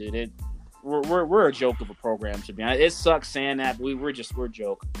figure out, dude. we're a joke of a program, to be honest. It sucks saying that, but we're a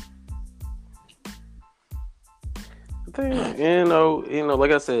joke. You know,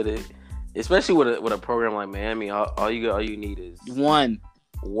 like I said, especially with a program like Miami, all you need is one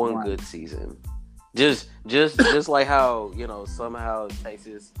good season. Just like how, you know, somehow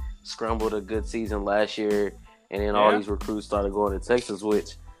Texas scrambled a good season last year, and then all these recruits started going to Texas.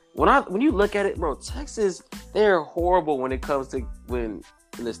 Which when you look at it, bro, Texas, they're horrible when it comes to in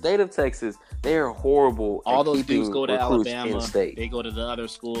the state of Texas, they are horrible. All those dudes go to Alabama. They go to the other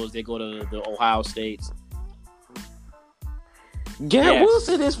schools. They go to the Ohio States. Garrett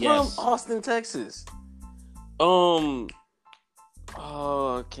Wilson is from Austin, Texas. I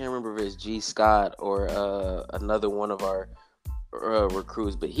can't remember if it's G. Scott or another one of our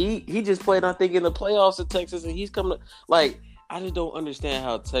recruits, but he just played, I think, in the playoffs in Texas, and he's coming. I just don't understand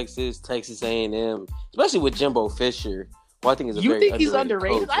how Texas A&M, especially with Jimbo Fisher, who I think is you think he's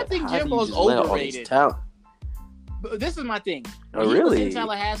underrated? Coach. I think Jimbo's overrated. But this is my thing. When he was in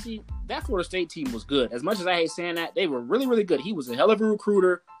Tallahassee, that Florida State team was good. As much as I hate saying that, they were really, really good. He was a hell of a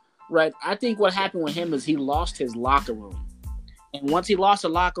recruiter, right? I think what happened with him is he lost his locker room. And once he lost the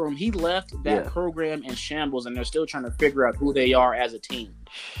locker room, he left that program in shambles, and they're still trying to figure out who they are as a team.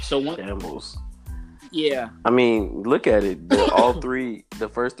 Shambles. Yeah. I mean, look at it. The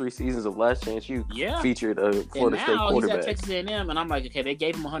first 3 seasons of Last Chance U featured a Florida State quarterback. He's at Texas A&M, and I'm like, okay, they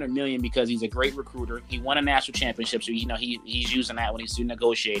gave him $100 million because he's a great recruiter. He won a national championship, so he's using that when he's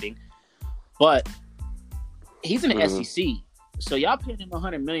negotiating. But he's in the SEC, so y'all paid him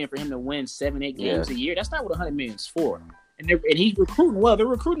 $100 million for him to win 7-8 games a year. That's not what $100 million is for. And he's recruiting well. The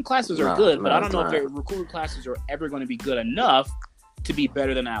recruiting classes are good, but I don't know if their recruiting classes are ever going to be good enough to be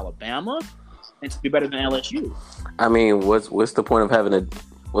better than Alabama and to be better than LSU. I mean, what's the point of having a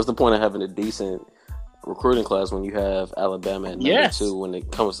decent recruiting class when you have Alabama at number 2? When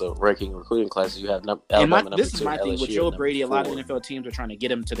it comes to ranking recruiting classes, you have Alabama number 2. This is my thing with Joe Brady. A lot of NFL teams are trying to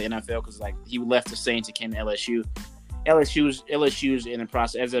get him to the NFL because he left the Saints and came to LSU. LSU's in the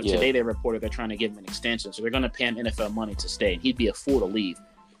process. As of today, they reported they're trying to give him an extension, so they're going to pay him NFL money to stay. He'd be a fool to leave.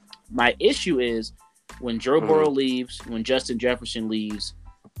 My issue is when Joe Burrow leaves, when Justin Jefferson leaves,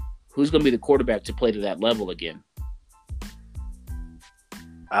 who's going to be the quarterback to play to that level again?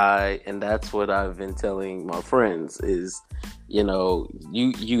 And that's what I've been telling my friends is,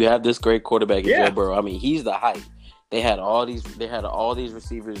 you have this great quarterback in Joe Burrow. I mean, he's the hype. They had all these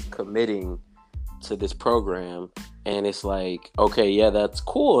receivers committing to this program, and it's like, okay, that's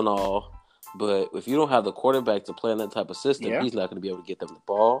cool and all, but if you don't have the quarterback to play in that type of system, he's not going to be able to get them the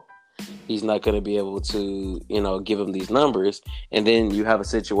ball. He's not going to be able to, give them these numbers. And then you have a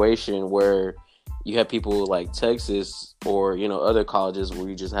situation where you have people like Texas or, other colleges where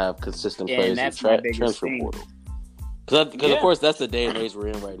you just have consistent players in transfer portal. Because of course, that's the day and age we're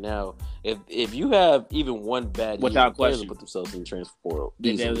in right now. If you have even one bad without year, players will put themselves in the transfer portal.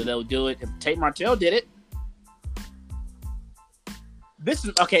 They'll do it. If Tate Martell did it. This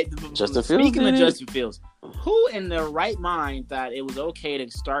is okay. Speaking of Justin Fields, who in their right mind thought it was okay to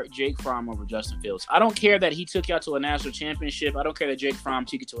start Jake Fromm over Justin Fields? I don't care that he took y'all to a national championship. I don't care that Jake Fromm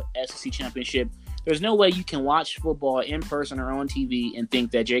took you to an SEC championship. There's no way you can watch football in person or on TV and think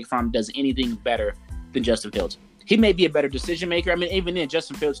that Jake Fromm does anything better than Justin Fields. He may be a better decision maker. I mean, even then,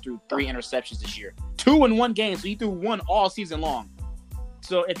 Justin Fields threw 3 interceptions this year. 2 in one game, so he threw 1 all season long.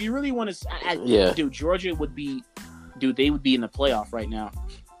 So if you really want to, dude, Georgia would be, they would be in the playoff right now.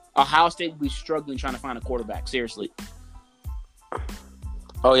 Ohio State would be struggling trying to find a quarterback. Seriously.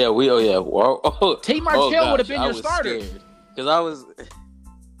 Tate Martell would have been your starter. Because I was.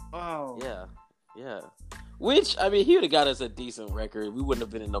 Yeah. Which, I mean, he would have got us a decent record. We wouldn't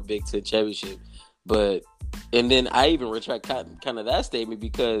have been in no Big Ten championship. But, and then I even retract kind of that statement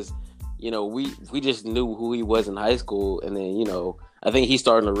because, we just knew who he was in high school. And then, I think he's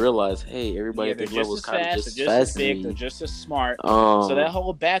starting to realize, hey, everybody at this level is kind of just as fast as thick, they're just as smart. So that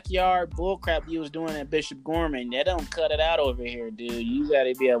whole backyard bullcrap you was doing at Bishop Gorman, they don't cut it out over here, dude. You got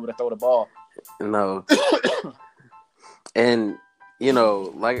to be able to throw the ball. No. And,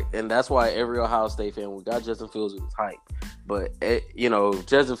 and that's why every Ohio State fan, we got Justin Fields with his hype. But,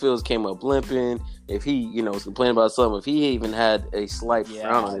 Justin Fields came up limping. If he, was complaining about something, if he even had a slight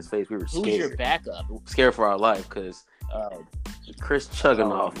frown on his face, we were scared. Who's your backup? Scared for our life because Chris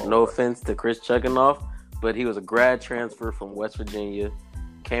Chugginoff. No offense to Chris Chugginoff, but he was a grad transfer from West Virginia,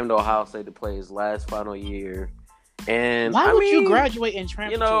 came to Ohio State to play his last final year. And why would you graduate and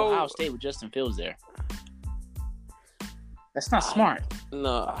transfer to Ohio State with Justin Fields there? That's not smart.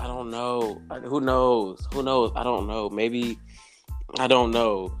 No, I don't know. Who knows? I don't know. Maybe I don't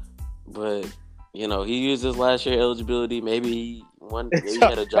know. But he used his last year eligibility. Maybe he one. Maybe he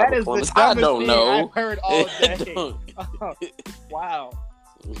had a job at Columbus. I don't know. I've heard all day. Wow.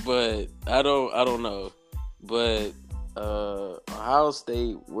 But I don't know. But Ohio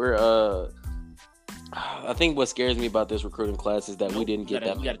State, I think what scares me about this recruiting class is that we didn't get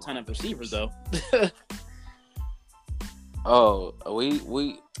that. You got a ton of receivers though.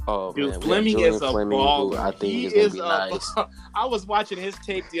 Dude, man, Fleming is a baller. Who I think is gonna be nice. I was watching his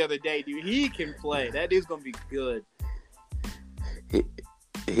tape the other day, dude. He can play. That dude's gonna be good.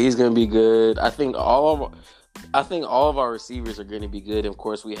 He's gonna be good. I think all of our receivers are gonna be good. And of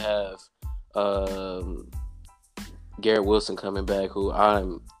course, we have Garrett Wilson coming back, who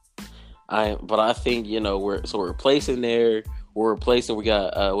but I think, we're replacing there. We're replacing. We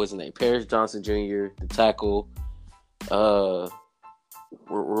got what's his name, Paris Johnson Jr., the tackle. We're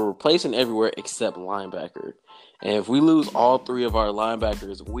replacing everywhere except linebacker. And if we lose all three of our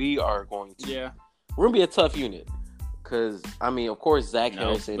linebackers, we're going to be a tough unit. Because of course, Zach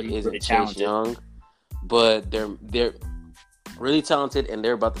Harrison isn't Chase Young, but they're really talented, and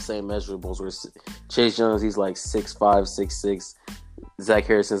they're about the same measurables. Where Chase Young's, he's like 6'5", 6'6". Zach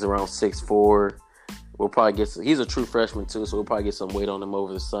Harrison's around 6'4". We'll probably get he's a true freshman too, so we'll probably get some weight on him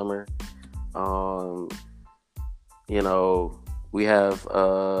over the summer. We have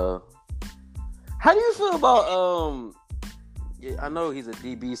how do you feel about I know he's a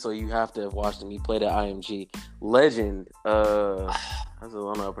DB, so you have to have watched him. He played at IMG. Legend. I don't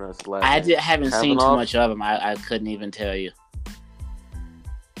know how to pronounce his last name. Haven't seen too much of him. I couldn't even tell you.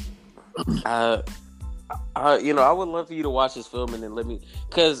 I would love for you to watch this film and then let me,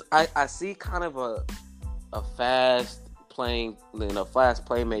 because I see kind of a fast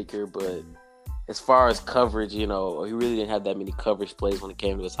playmaker, but as far as coverage, he really didn't have that many coverage plays when it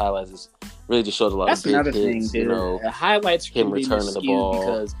came to his highlights. It's really just showed a lot of big another hits, thing, dude. Highlights can him be returning the ball.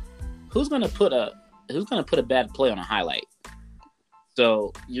 Because who's gonna put a bad play on a highlight?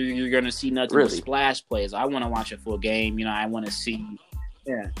 So you're gonna see nothing but splash plays. I want to watch a full game. I want to see.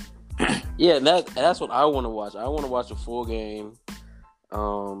 Yeah. Yeah, that's what I want to watch. I want to watch a full game.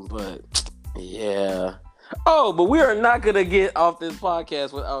 But yeah. Oh, but we are not gonna get off this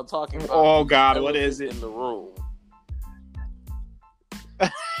podcast without talking about. Oh God, what is it in the room?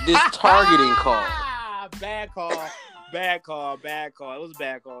 This targeting call. Bad call. It was a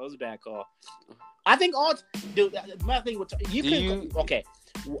bad call. I think my thing with okay,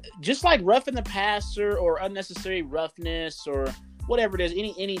 just like roughing the passer or unnecessary roughness or whatever it is,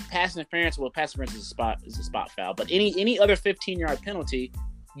 any pass interference. Well, pass interference is a spot foul, but any other 15-yard penalty,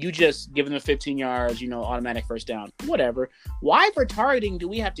 you just give them the 15 yards, automatic first down, whatever. Why for targeting do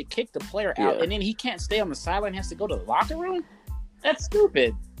we have to kick the player out and then he can't stay on the sideline, has to go to the locker room? That's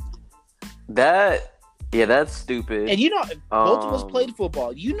stupid. That's stupid. And both of us played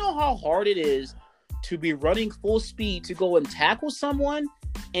football. You know how hard it is to be running full speed to go and tackle someone,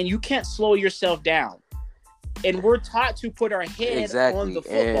 and you can't slow yourself down. And we're taught to put our head on the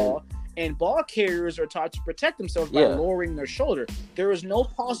football, and ball carriers are taught to protect themselves by lowering their shoulder. There is no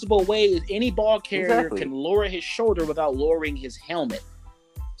possible way that any ball carrier can lower his shoulder without lowering his helmet.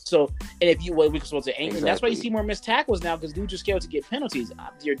 So, and if you and that's why you see more missed tackles now, because dudes are scared to get penalties.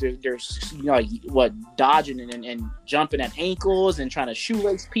 They're dodging and jumping at ankles and trying to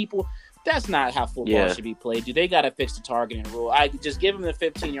shoelace people. That's not how football should be played, dude. They got to fix the targeting rule. I just give them the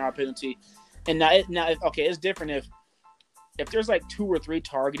 15-yard penalty. And now, it's different if there's like 2 or 3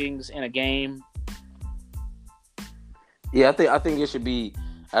 targetings in a game. Yeah, I think it should be.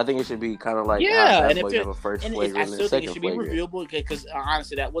 I think it should be kind of like and if you have a first flagrant and a second it should be reviewable because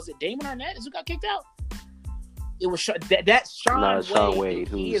honestly, was it Damon Arnett who got kicked out? It was Shaun Wade.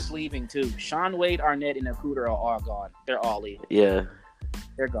 He is leaving too. Shaun Wade, Arnett, and Okudah are all gone. They're all leaving. Yeah,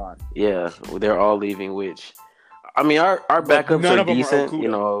 they're gone. Yeah, they're all leaving. Which, our backups are decent.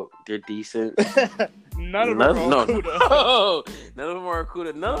 They're decent. None of them are Okudah. No. None of them are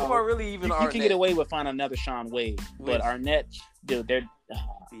Okudah. None of them are really even Arnett. You can get away with finding another Shaun Wade, but Arnett, dude, they're.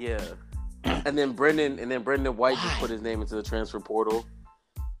 Yeah, and then Brendan White just put his name into the transfer portal.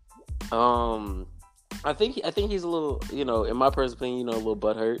 I think he's a little, in my personal opinion, a little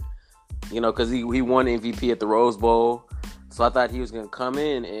butthurt, because he won MVP at the Rose Bowl, so I thought he was gonna come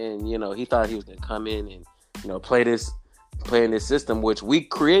in and he thought he was gonna come in and play in this system which we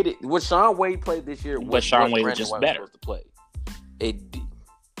created. What Shaun Wade played this year, but Shaun Wade was just better to play. He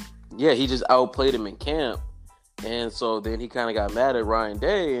just outplayed him in camp. And so then he kind of got mad at Ryan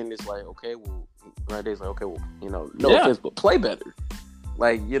Day, and it's like, Ryan Day's like, no offense, but play better.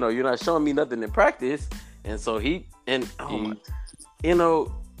 Like, you're not showing me nothing in practice. And so I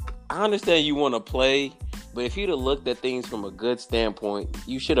understand you want to play, but if you'd have looked at things from a good standpoint,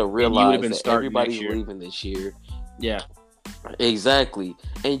 you should have realized that everybody's leaving this year. Yeah. Exactly.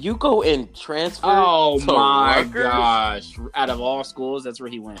 And you go and transfer. Oh to my Rutgers? gosh! Out of all schools, that's where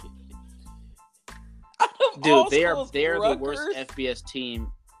he went. Dude, they're the worst FBS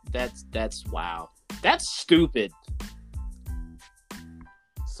team. That's wow. That's stupid.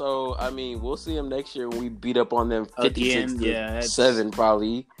 So I mean, we'll see them next year when we beat up on them 56-7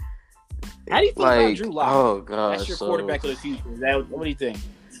 probably. How do you feel about Drew Lock? Oh gosh, that's your quarterback of the future. What do you think?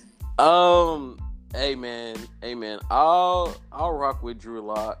 Hey man, I'll rock with Drew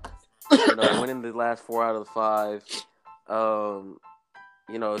Lock. Winning the last 4 out of the 5.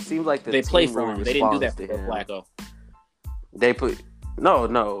 It seems like they play for him. They didn't do that for Flacco. They put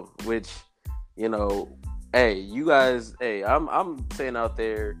no, which hey, you guys, I'm saying out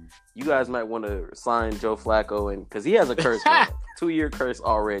there, you guys might want to sign Joe Flacco because he has a curse, 2-year curse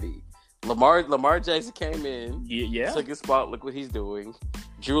already. Lamar Jackson came in, took his spot. Look what he's doing.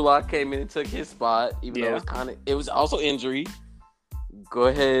 Drew Lock came in and took his spot, even though it was also injury. Go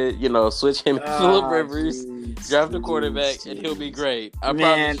ahead, switch him to Phillip Rivers, draft a quarterback, and he'll be great. I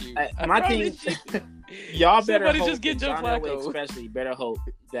promise you. My thing, y'all better hope just get Joe Flacco. Especially better hope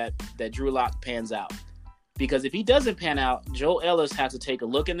that Drew Lock pans out, because if he doesn't pan out, Joe Ellis has to take a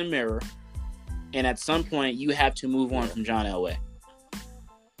look in the mirror, and at some point you have to move on from John Elway.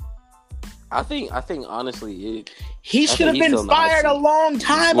 I think honestly, he should have been fired a long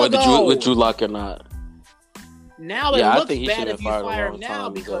time ago. With Drew Lock or not. Now it looks bad if you fire him now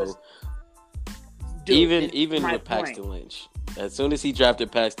because even with Paxton Lynch. As soon as he drafted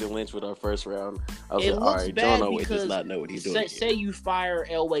Paxton Lynch with our first round, I was like, all right, John Elway does not know what he's doing. Say you fire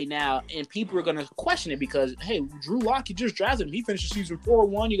Elway now, and people are going to question it because, hey, Drew Lock, you just drafted him. He finished the season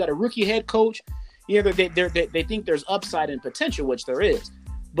 4-1. You got a rookie head coach. They think there's upside and potential, which there is.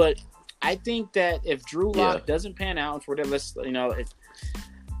 But I think that if Drew Lock doesn't pan out for the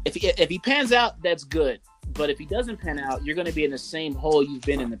if he pans out, that's good. But if he doesn't pan out, you're going to be in the same hole you've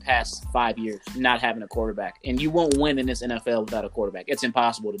been in the past 5 years, not having a quarterback. And you won't win in this NFL without a quarterback. It's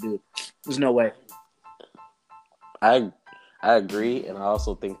impossible to do. There's no way. I agree, and I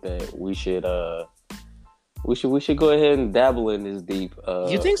also think that we should go ahead and dabble in this deep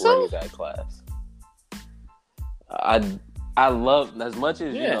you think so? running back class. I love, as much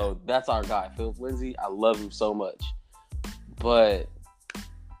as that's our guy, Philip Lindsay. I love him so much, but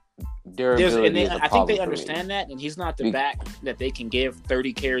I think they understand that, and he's not the back that they can give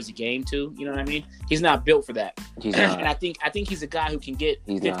 30 carries a game to. You know what I mean? He's not built for that. He's not. And I think he's a guy who can get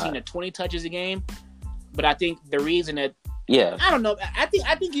 15 to 20 touches a game. But I think the reason that I don't know. I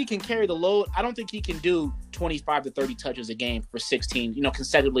think he can carry the load. I don't think he can do 25 to 30 touches a game for 16,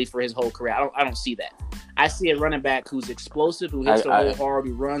 consecutively for his whole career. I don't see that. I see a running back who's explosive, who hits the hole hard,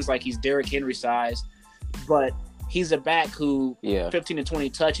 who runs like he's Derrick Henry size, but he's a back who 15 to 20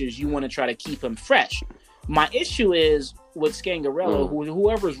 touches, you want to try to keep him fresh. My issue is with Scangarello,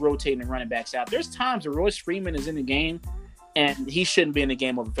 whoever's rotating running backs out. There's times where Royce Freeman is in the game, and he shouldn't be in the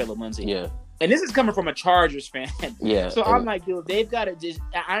game over Phillip Lindsay. Yeah. And this is coming from a Chargers fan. Yeah. So I'm like, dude, they've got to just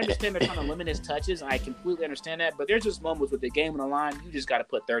 – I understand they're trying to limit his touches, and I completely understand that. But there's just moments with the game on the line, you just got to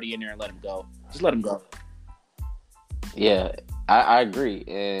put 30 in there and let him go. Just let him go. Yeah, I agree.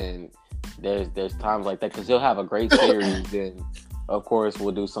 And there's times like that because he'll have a great series, and of course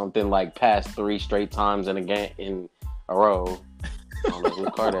we'll do something like pass 3 straight times in a row. I don't know whose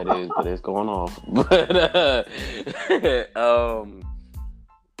car that is, but it's going off. But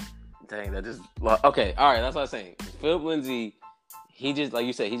dang, that just okay. All right, that's what I'm saying. Philip Lindsay, he just like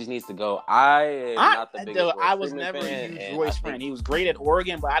you said, he just needs to go. I was never a huge Royce fan. He was great at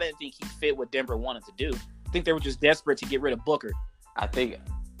Oregon, but I didn't think he fit what Denver wanted to do. I think they were just desperate to get rid of Booker. I think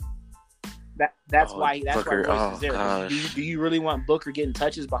that's why Booker, Royce is there. Do you really want Booker getting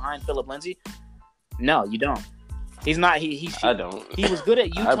touches behind Philip Lindsay? No, you don't. He's not. I don't. He was good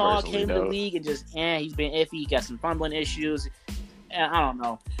at Utah, came to the league, and just he's been iffy. He got some fumbling issues. I don't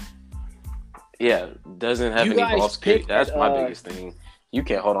know. Yeah, doesn't have any ball skills. That's my biggest thing. You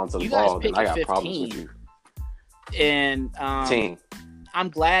can't hold on to the ball, then I got 15, problems with you. And I'm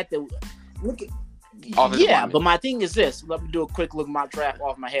glad that lineman. But my thing is this. Let me do a quick look mock draft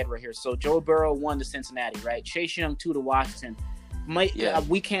off my head right here. So Joe Burrow 1 to Cincinnati, right? Chase Young 2 to Washington.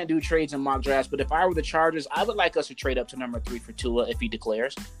 We can't do trades in mock drafts, but if I were the Chargers, I would like us to trade up to number 3 for Tua if he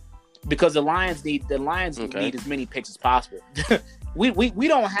declares, because the Lions need as many picks as possible. we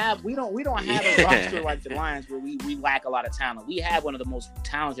don't have a roster like the Lions where we lack a lot of talent. We have one of the most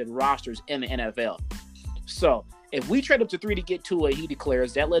talented rosters in the NFL. So if we trade up to 3 to get Tua, he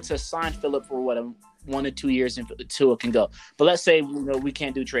declares, that lets us sign Phillip for 1 to 2 years, and Tua can go. But let's say we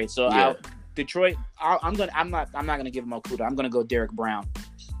can't do trades. So Detroit, I'm not gonna give him Okudah. I'm gonna go Derek Brown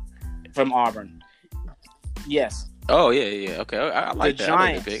from Auburn. Yes. Oh yeah. Okay, I like that. Giants, I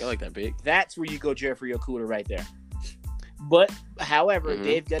like that pick. I like that pick. That's where you go Jeffrey Okudah right there. But, however,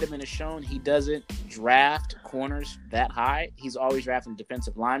 Dave Gettleman has shown he doesn't draft corners that high. He's always drafting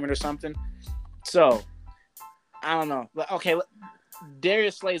defensive lineman or something. So, I don't know. Okay,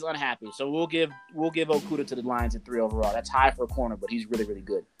 Darius Slay's unhappy, so we'll give Okudah to the Lions at 3 overall. That's high for a corner, but he's really, really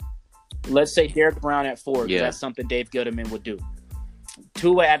good. Let's say Derek Brown at 4. Yeah. That's something Dave Gettleman would do.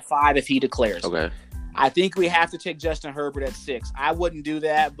 Tua at 5 if he declares. Okay. I think we have to take Justin Herbert at 6. I wouldn't do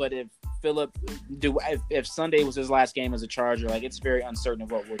that, but if Sunday was his last game as a Charger, like, it's very uncertain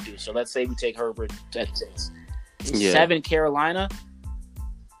of what we'll do. So let's say we take Herbert at 6. Yeah. 7, Carolina.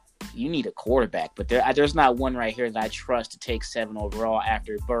 You need a quarterback, but there's not one right here that I trust to take 7 overall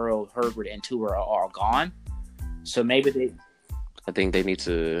after Burrow, Herbert, and Tua are gone. So maybe I think they need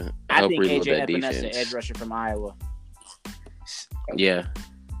to help rebuild that defense. AJ Epinesa, edge rusher from Iowa. Yeah.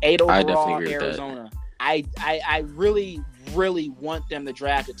 8 overall, Arizona. I really, really want them to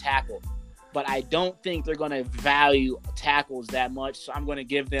draft a tackle, but I don't think they're going to value tackles that much, so I'm going to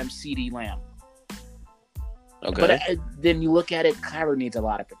give them CeeDee Lamb. Okay. But then you look at it, Kyler needs a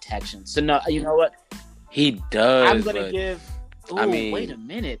lot of protection. So, no, you know what? He does. I'm going to give – wait a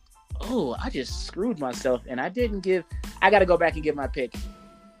minute. Oh, I just screwed myself, and I didn't give – I got to go back and give my pick.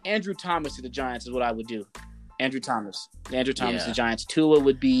 Andrew Thomas to the Giants is what I would do. Andrew Thomas to the Giants. Tua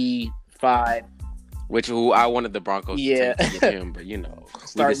would be 5. Who I wanted the Broncos to take to get him, but, we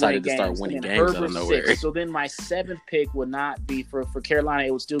decided to start winning games out of nowhere. 6. So then my 7th pick would not be for Carolina.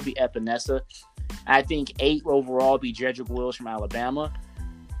 It would still be Epinesa. I think 8 overall would be Jedrick Wills from Alabama.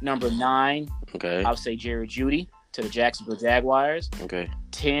 Number 9, I'll say Jerry Jeudy to the Jacksonville Jaguars. Okay.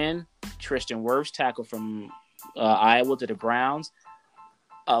 10, Tristan Wirfs, tackle from Iowa to the Browns.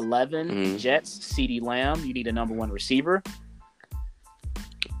 11, Jets, CeeDee Lamb. You need a number 1 receiver.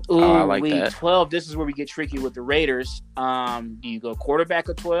 I like that. 12, this is where we get tricky with the Raiders. Do you go quarterback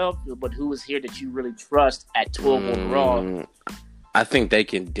at 12? But who is here that you really trust at 12 overall? I think they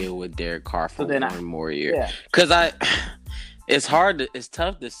can deal with Derek Carr for one more year. Because it's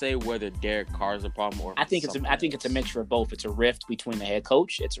tough to say whether Derek Carr is a problem or I think it's a mixture of both. It's a rift between the head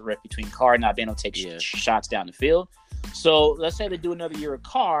coach. It's a rift between Carr not being able to take shots down the field. So let's say they do another year of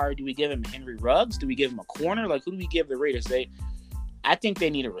Carr. Do we give him Henry Ruggs? Do we give him a corner? Like, who do we give the Raiders? I think they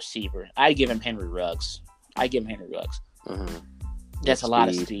need a receiver. I give him Henry Ruggs. That's a lot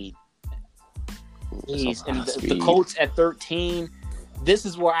of speed. The Colts at 13. This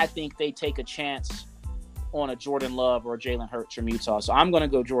is where I think they take a chance on a Jordan Love or Jalen Hurts from Utah. So I'm going to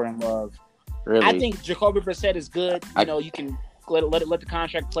go Jordan Love. Really? I think Jacoby Brissett is good. You can let the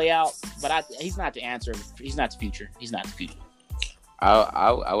contract play out, but he's not the answer. He's not the future.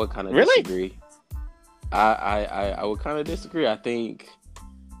 I would kind of disagree. I would kind of disagree. I think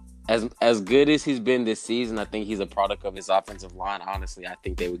as good as he's been this season, I think he's a product of his offensive line. Honestly, I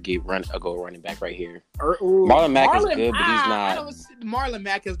think they would go running back right here. Marlon Mack is good, but he's not. Marlon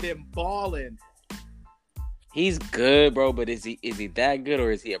Mack has been balling. He's good, bro, but is he that good,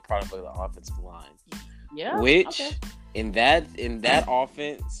 or is he a product of the offensive line? Yeah. In that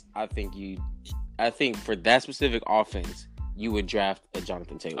offense, I think for that specific offense, you would draft a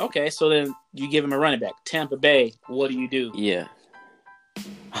Jonathan Taylor. Okay, so then you give him a running back. Tampa Bay, what do you do? Yeah.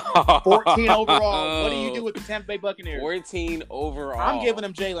 14 overall. What do you do with the Tampa Bay Buccaneers? 14 overall. I'm giving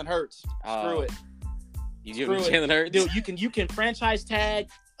him Jalen Hurts. Screw it. You give him Jalen Hurts? Dude, you can franchise tag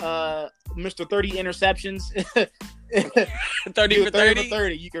Mr. 30 interceptions. 30 for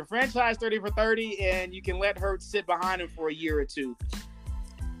 30? You can franchise 30 for 30, and you can let Hurts sit behind him for a year or 2.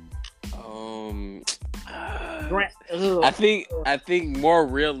 I think more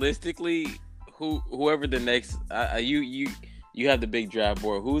realistically, whoever the next you have the big draft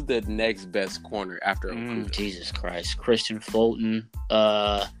board. Who's the next best corner after Jesus Christ, Christian Fulton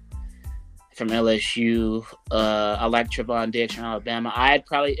from LSU. I like Trevon Diggs from Alabama. I'd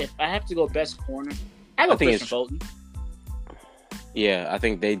probably, if I have to go best corner, I go Christian Fulton. Yeah, I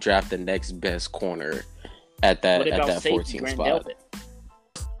think they draft the next best corner at that 14 spot.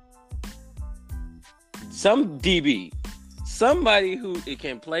 Some DB. Somebody who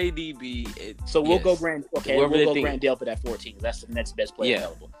can play DB. So we'll go Grant Delpit at 14. That's the next best player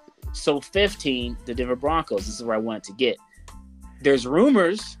available. So 15, the Denver Broncos. This is where I wanted to get. There's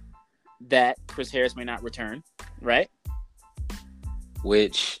rumors that Chris Harris may not return, right?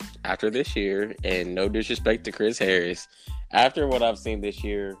 Which, after this year, and no disrespect to Chris Harris, after what I've seen this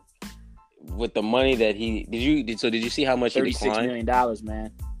year, with the money that did you see how much he declined? $36 million,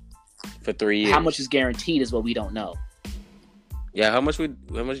 man. For 3 years. How much is guaranteed is what we don't know. Yeah, how much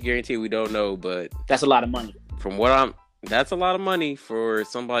guaranteed we don't know, but that's a lot of money. From what That's a lot of money for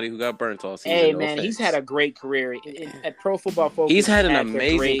somebody who got burnt all season. Hey, no man, offense. He's had a great career. At Pro Football Focus, he's had an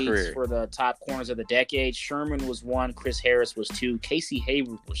amazing career. For the top corners of the decade. Sherman was 1, Chris Harris was 2, Casey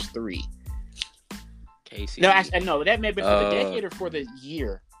Hayward was 3. Casey. No, actually, no, that may have been for the decade or for the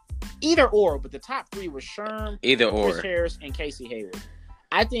year. Either or, but the top 3 was Sherm, Chris Harris, and Casey Hayward.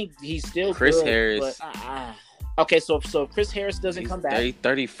 I think he's still Chris good, Harris. But, okay, so if Chris Harris doesn't come back,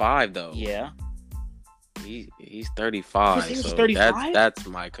 35 though. Yeah. He's 35. He's so 35? That's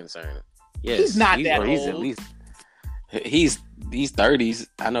my concern. Yes, he's not that old. He's at least he's 30s.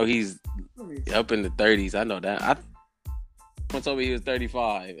 I know he's up in the 30s. I know that. Someone told me he was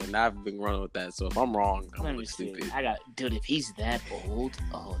 35, and I've been running with that. So if I'm wrong, I'm stupid. Dude, if he's that old,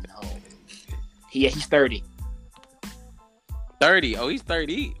 oh no. He's 30. 30. Oh, he's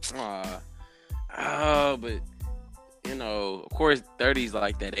 30. But you know, of course, 30's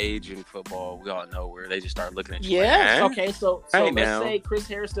like that age in football. We all know where they just start looking at you. Yeah. Like, okay. So let's say Chris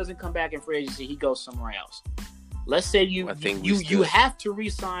Harris doesn't come back in free agency. He goes somewhere else. Let's say you have to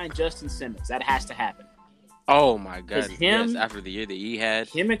re-sign Justin Simmons. That has to happen. Oh my God! Yes, after the year that he had,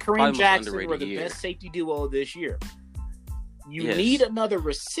 him and Kareem Jackson were the best safety duo this year. You need another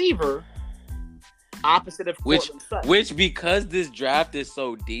receiver opposite of Courtland Sutton. Which because this draft is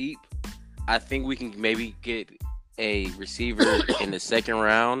so deep, I think we can maybe get a receiver in the second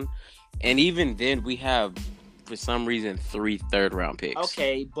round, and even then we have, for some reason, 3 third-round picks.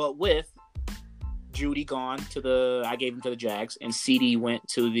 Okay, but with Judy gone I gave him to the Jags, and CD went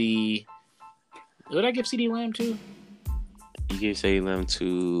to the. Who did I give CD Lamb to? You gave CD Lamb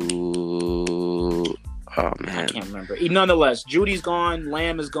to. Oh man, I can't remember. Nonetheless, Judy's gone,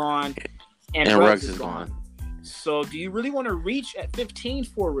 Lamb is gone, and Ruggs is gone. So, do you really want to reach at 15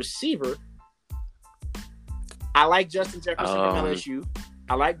 for a receiver? I like Justin Jefferson from LSU.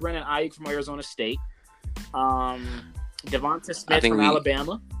 I like Brandon Ayuk from Arizona State. Devonta Smith from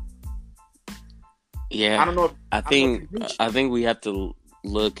Alabama. Yeah, I don't know. I think we have to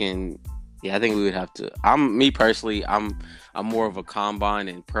look and. Yeah, I think we would have to. Me personally, I'm more of a combine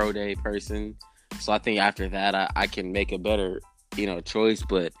and pro day person. So I think after that, I can make a better, choice.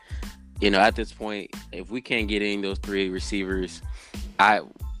 But, at this point, if we can't get in those 3 receivers, but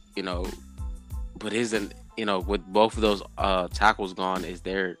with both of those tackles gone,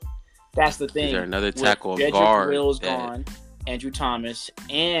 that's the thing. Is there another tackle guard? Will's gone, Andrew Thomas,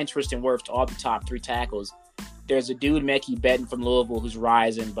 and Tristan Wirfs, all the top 3 tackles. There's a dude, Mekhi Becton from Louisville, who's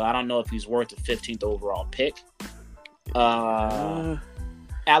rising, but I don't know if he's worth the 15th overall pick.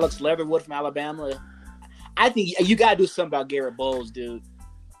 Alex Leatherwood from Alabama. I think you got to do something about Garrett Bowles, dude.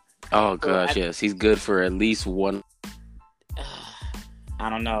 Oh, gosh, yes. He's good for at least one. I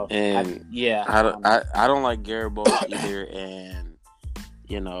don't know. And I don't like Garrett Bowles either. And,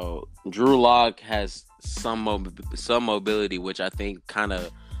 Drew Lock has some mobility, which I think kind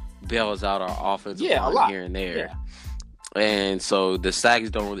of bails out our offensive line here and there. Yeah. And so the sacks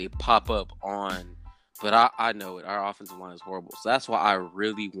don't really pop up on, but I know it. Our offensive line is horrible. So that's why I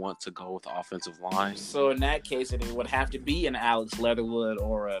really want to go with the offensive line. So in that case, it would have to be an Alex Leatherwood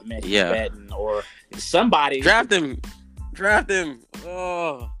or a Mekhi Becton or somebody. Draft him.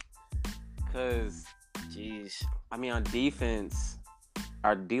 Oh. Because, jeez. I mean, on defense,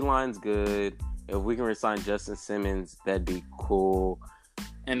 our D-line's good. If we can resign Justin Simmons, that'd be cool.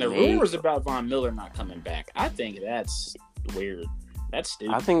 And the rumors about Von Miller not coming back, I think that's weird. That's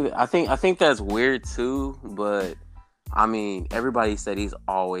stupid. I think that's weird too. But I mean, everybody said he's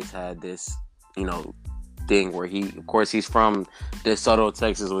always had this, thing where he's from DeSoto,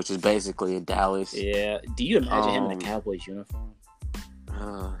 Texas, which is basically in Dallas. Yeah. Do you imagine him in a Cowboys uniform?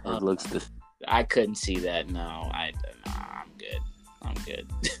 It looks. I couldn't see that. No, I'm good.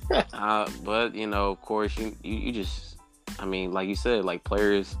 But of course, you just. I mean, like you said, like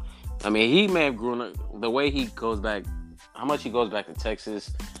players. I mean, he may have grown up the way he goes back. How much he goes back to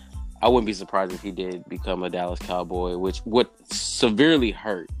Texas? I wouldn't be surprised if he did become a Dallas Cowboy, which would severely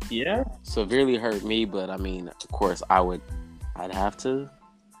hurt. Yeah, severely hurt me. But I mean, of course, I'd have to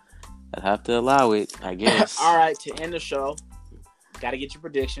allow it, I guess. All right, to end the show, got to get your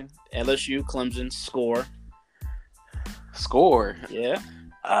prediction. LSU, Clemson, score. Yeah.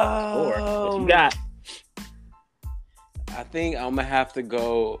 Score. What you got? I think I'm gonna have to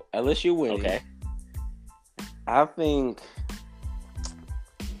go LSU winning. Okay. I think,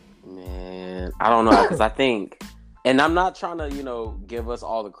 man, I don't know because I think, and I'm not trying to give us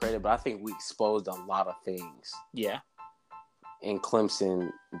all the credit, but I think we exposed a lot of things. Yeah. In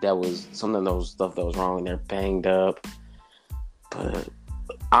Clemson, that was some of those stuff that was wrong, and they're banged up. But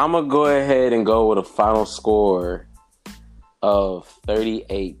I'm gonna go ahead and go with a final score of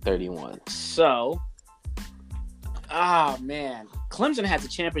 38-31. So. Oh man, Clemson has a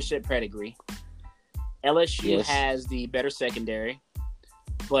championship pedigree. LSU has the better secondary,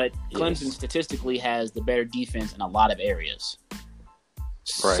 but Clemson statistically has the better defense in a lot of areas.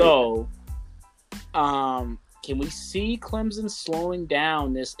 Right. So, can we see Clemson slowing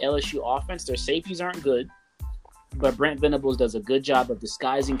down this LSU offense? Their safeties aren't good, but Brent Venables does a good job of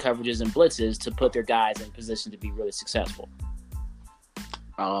disguising coverages and blitzes to put their guys in position to be really successful.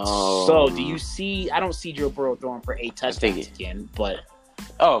 So, do you see? I don't see Joe Burrow throwing for 8 touchdowns again, but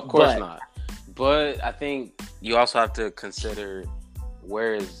of course not. But I think you also have to consider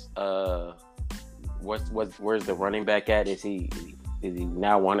where's the running back at? Is he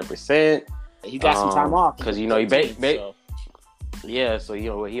now 100%? He got some time off because he so he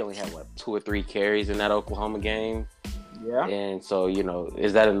only had 2 or 3 carries in that Oklahoma game. Yeah, and so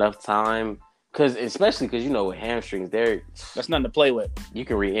is that enough time? Especially because with hamstrings, that's nothing to play with. You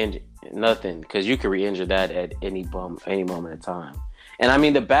can re-injure nothing because you can re-injure that at any moment in time. And I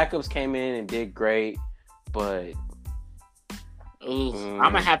mean, the backups came in and did great, but I'm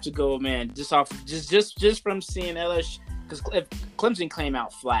gonna have to go, man. Just from seeing LSU, because Clemson came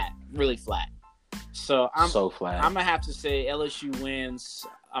out flat, really flat. So I'm gonna have to say LSU wins.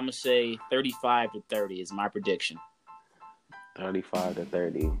 I'm gonna say 35-30 is my prediction.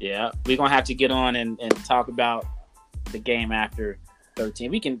 35-30. Yeah, we're gonna have to get on and talk about the game after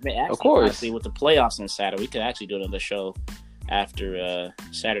 13. We can actually, of course, with the playoffs on Saturday, we could actually do another show after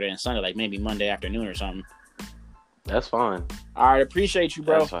Saturday and Sunday, like maybe Monday afternoon or something. That's fine. All right, appreciate you,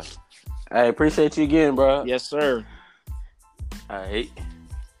 bro. That's fine. I appreciate you again, bro. Yes, sir. All right.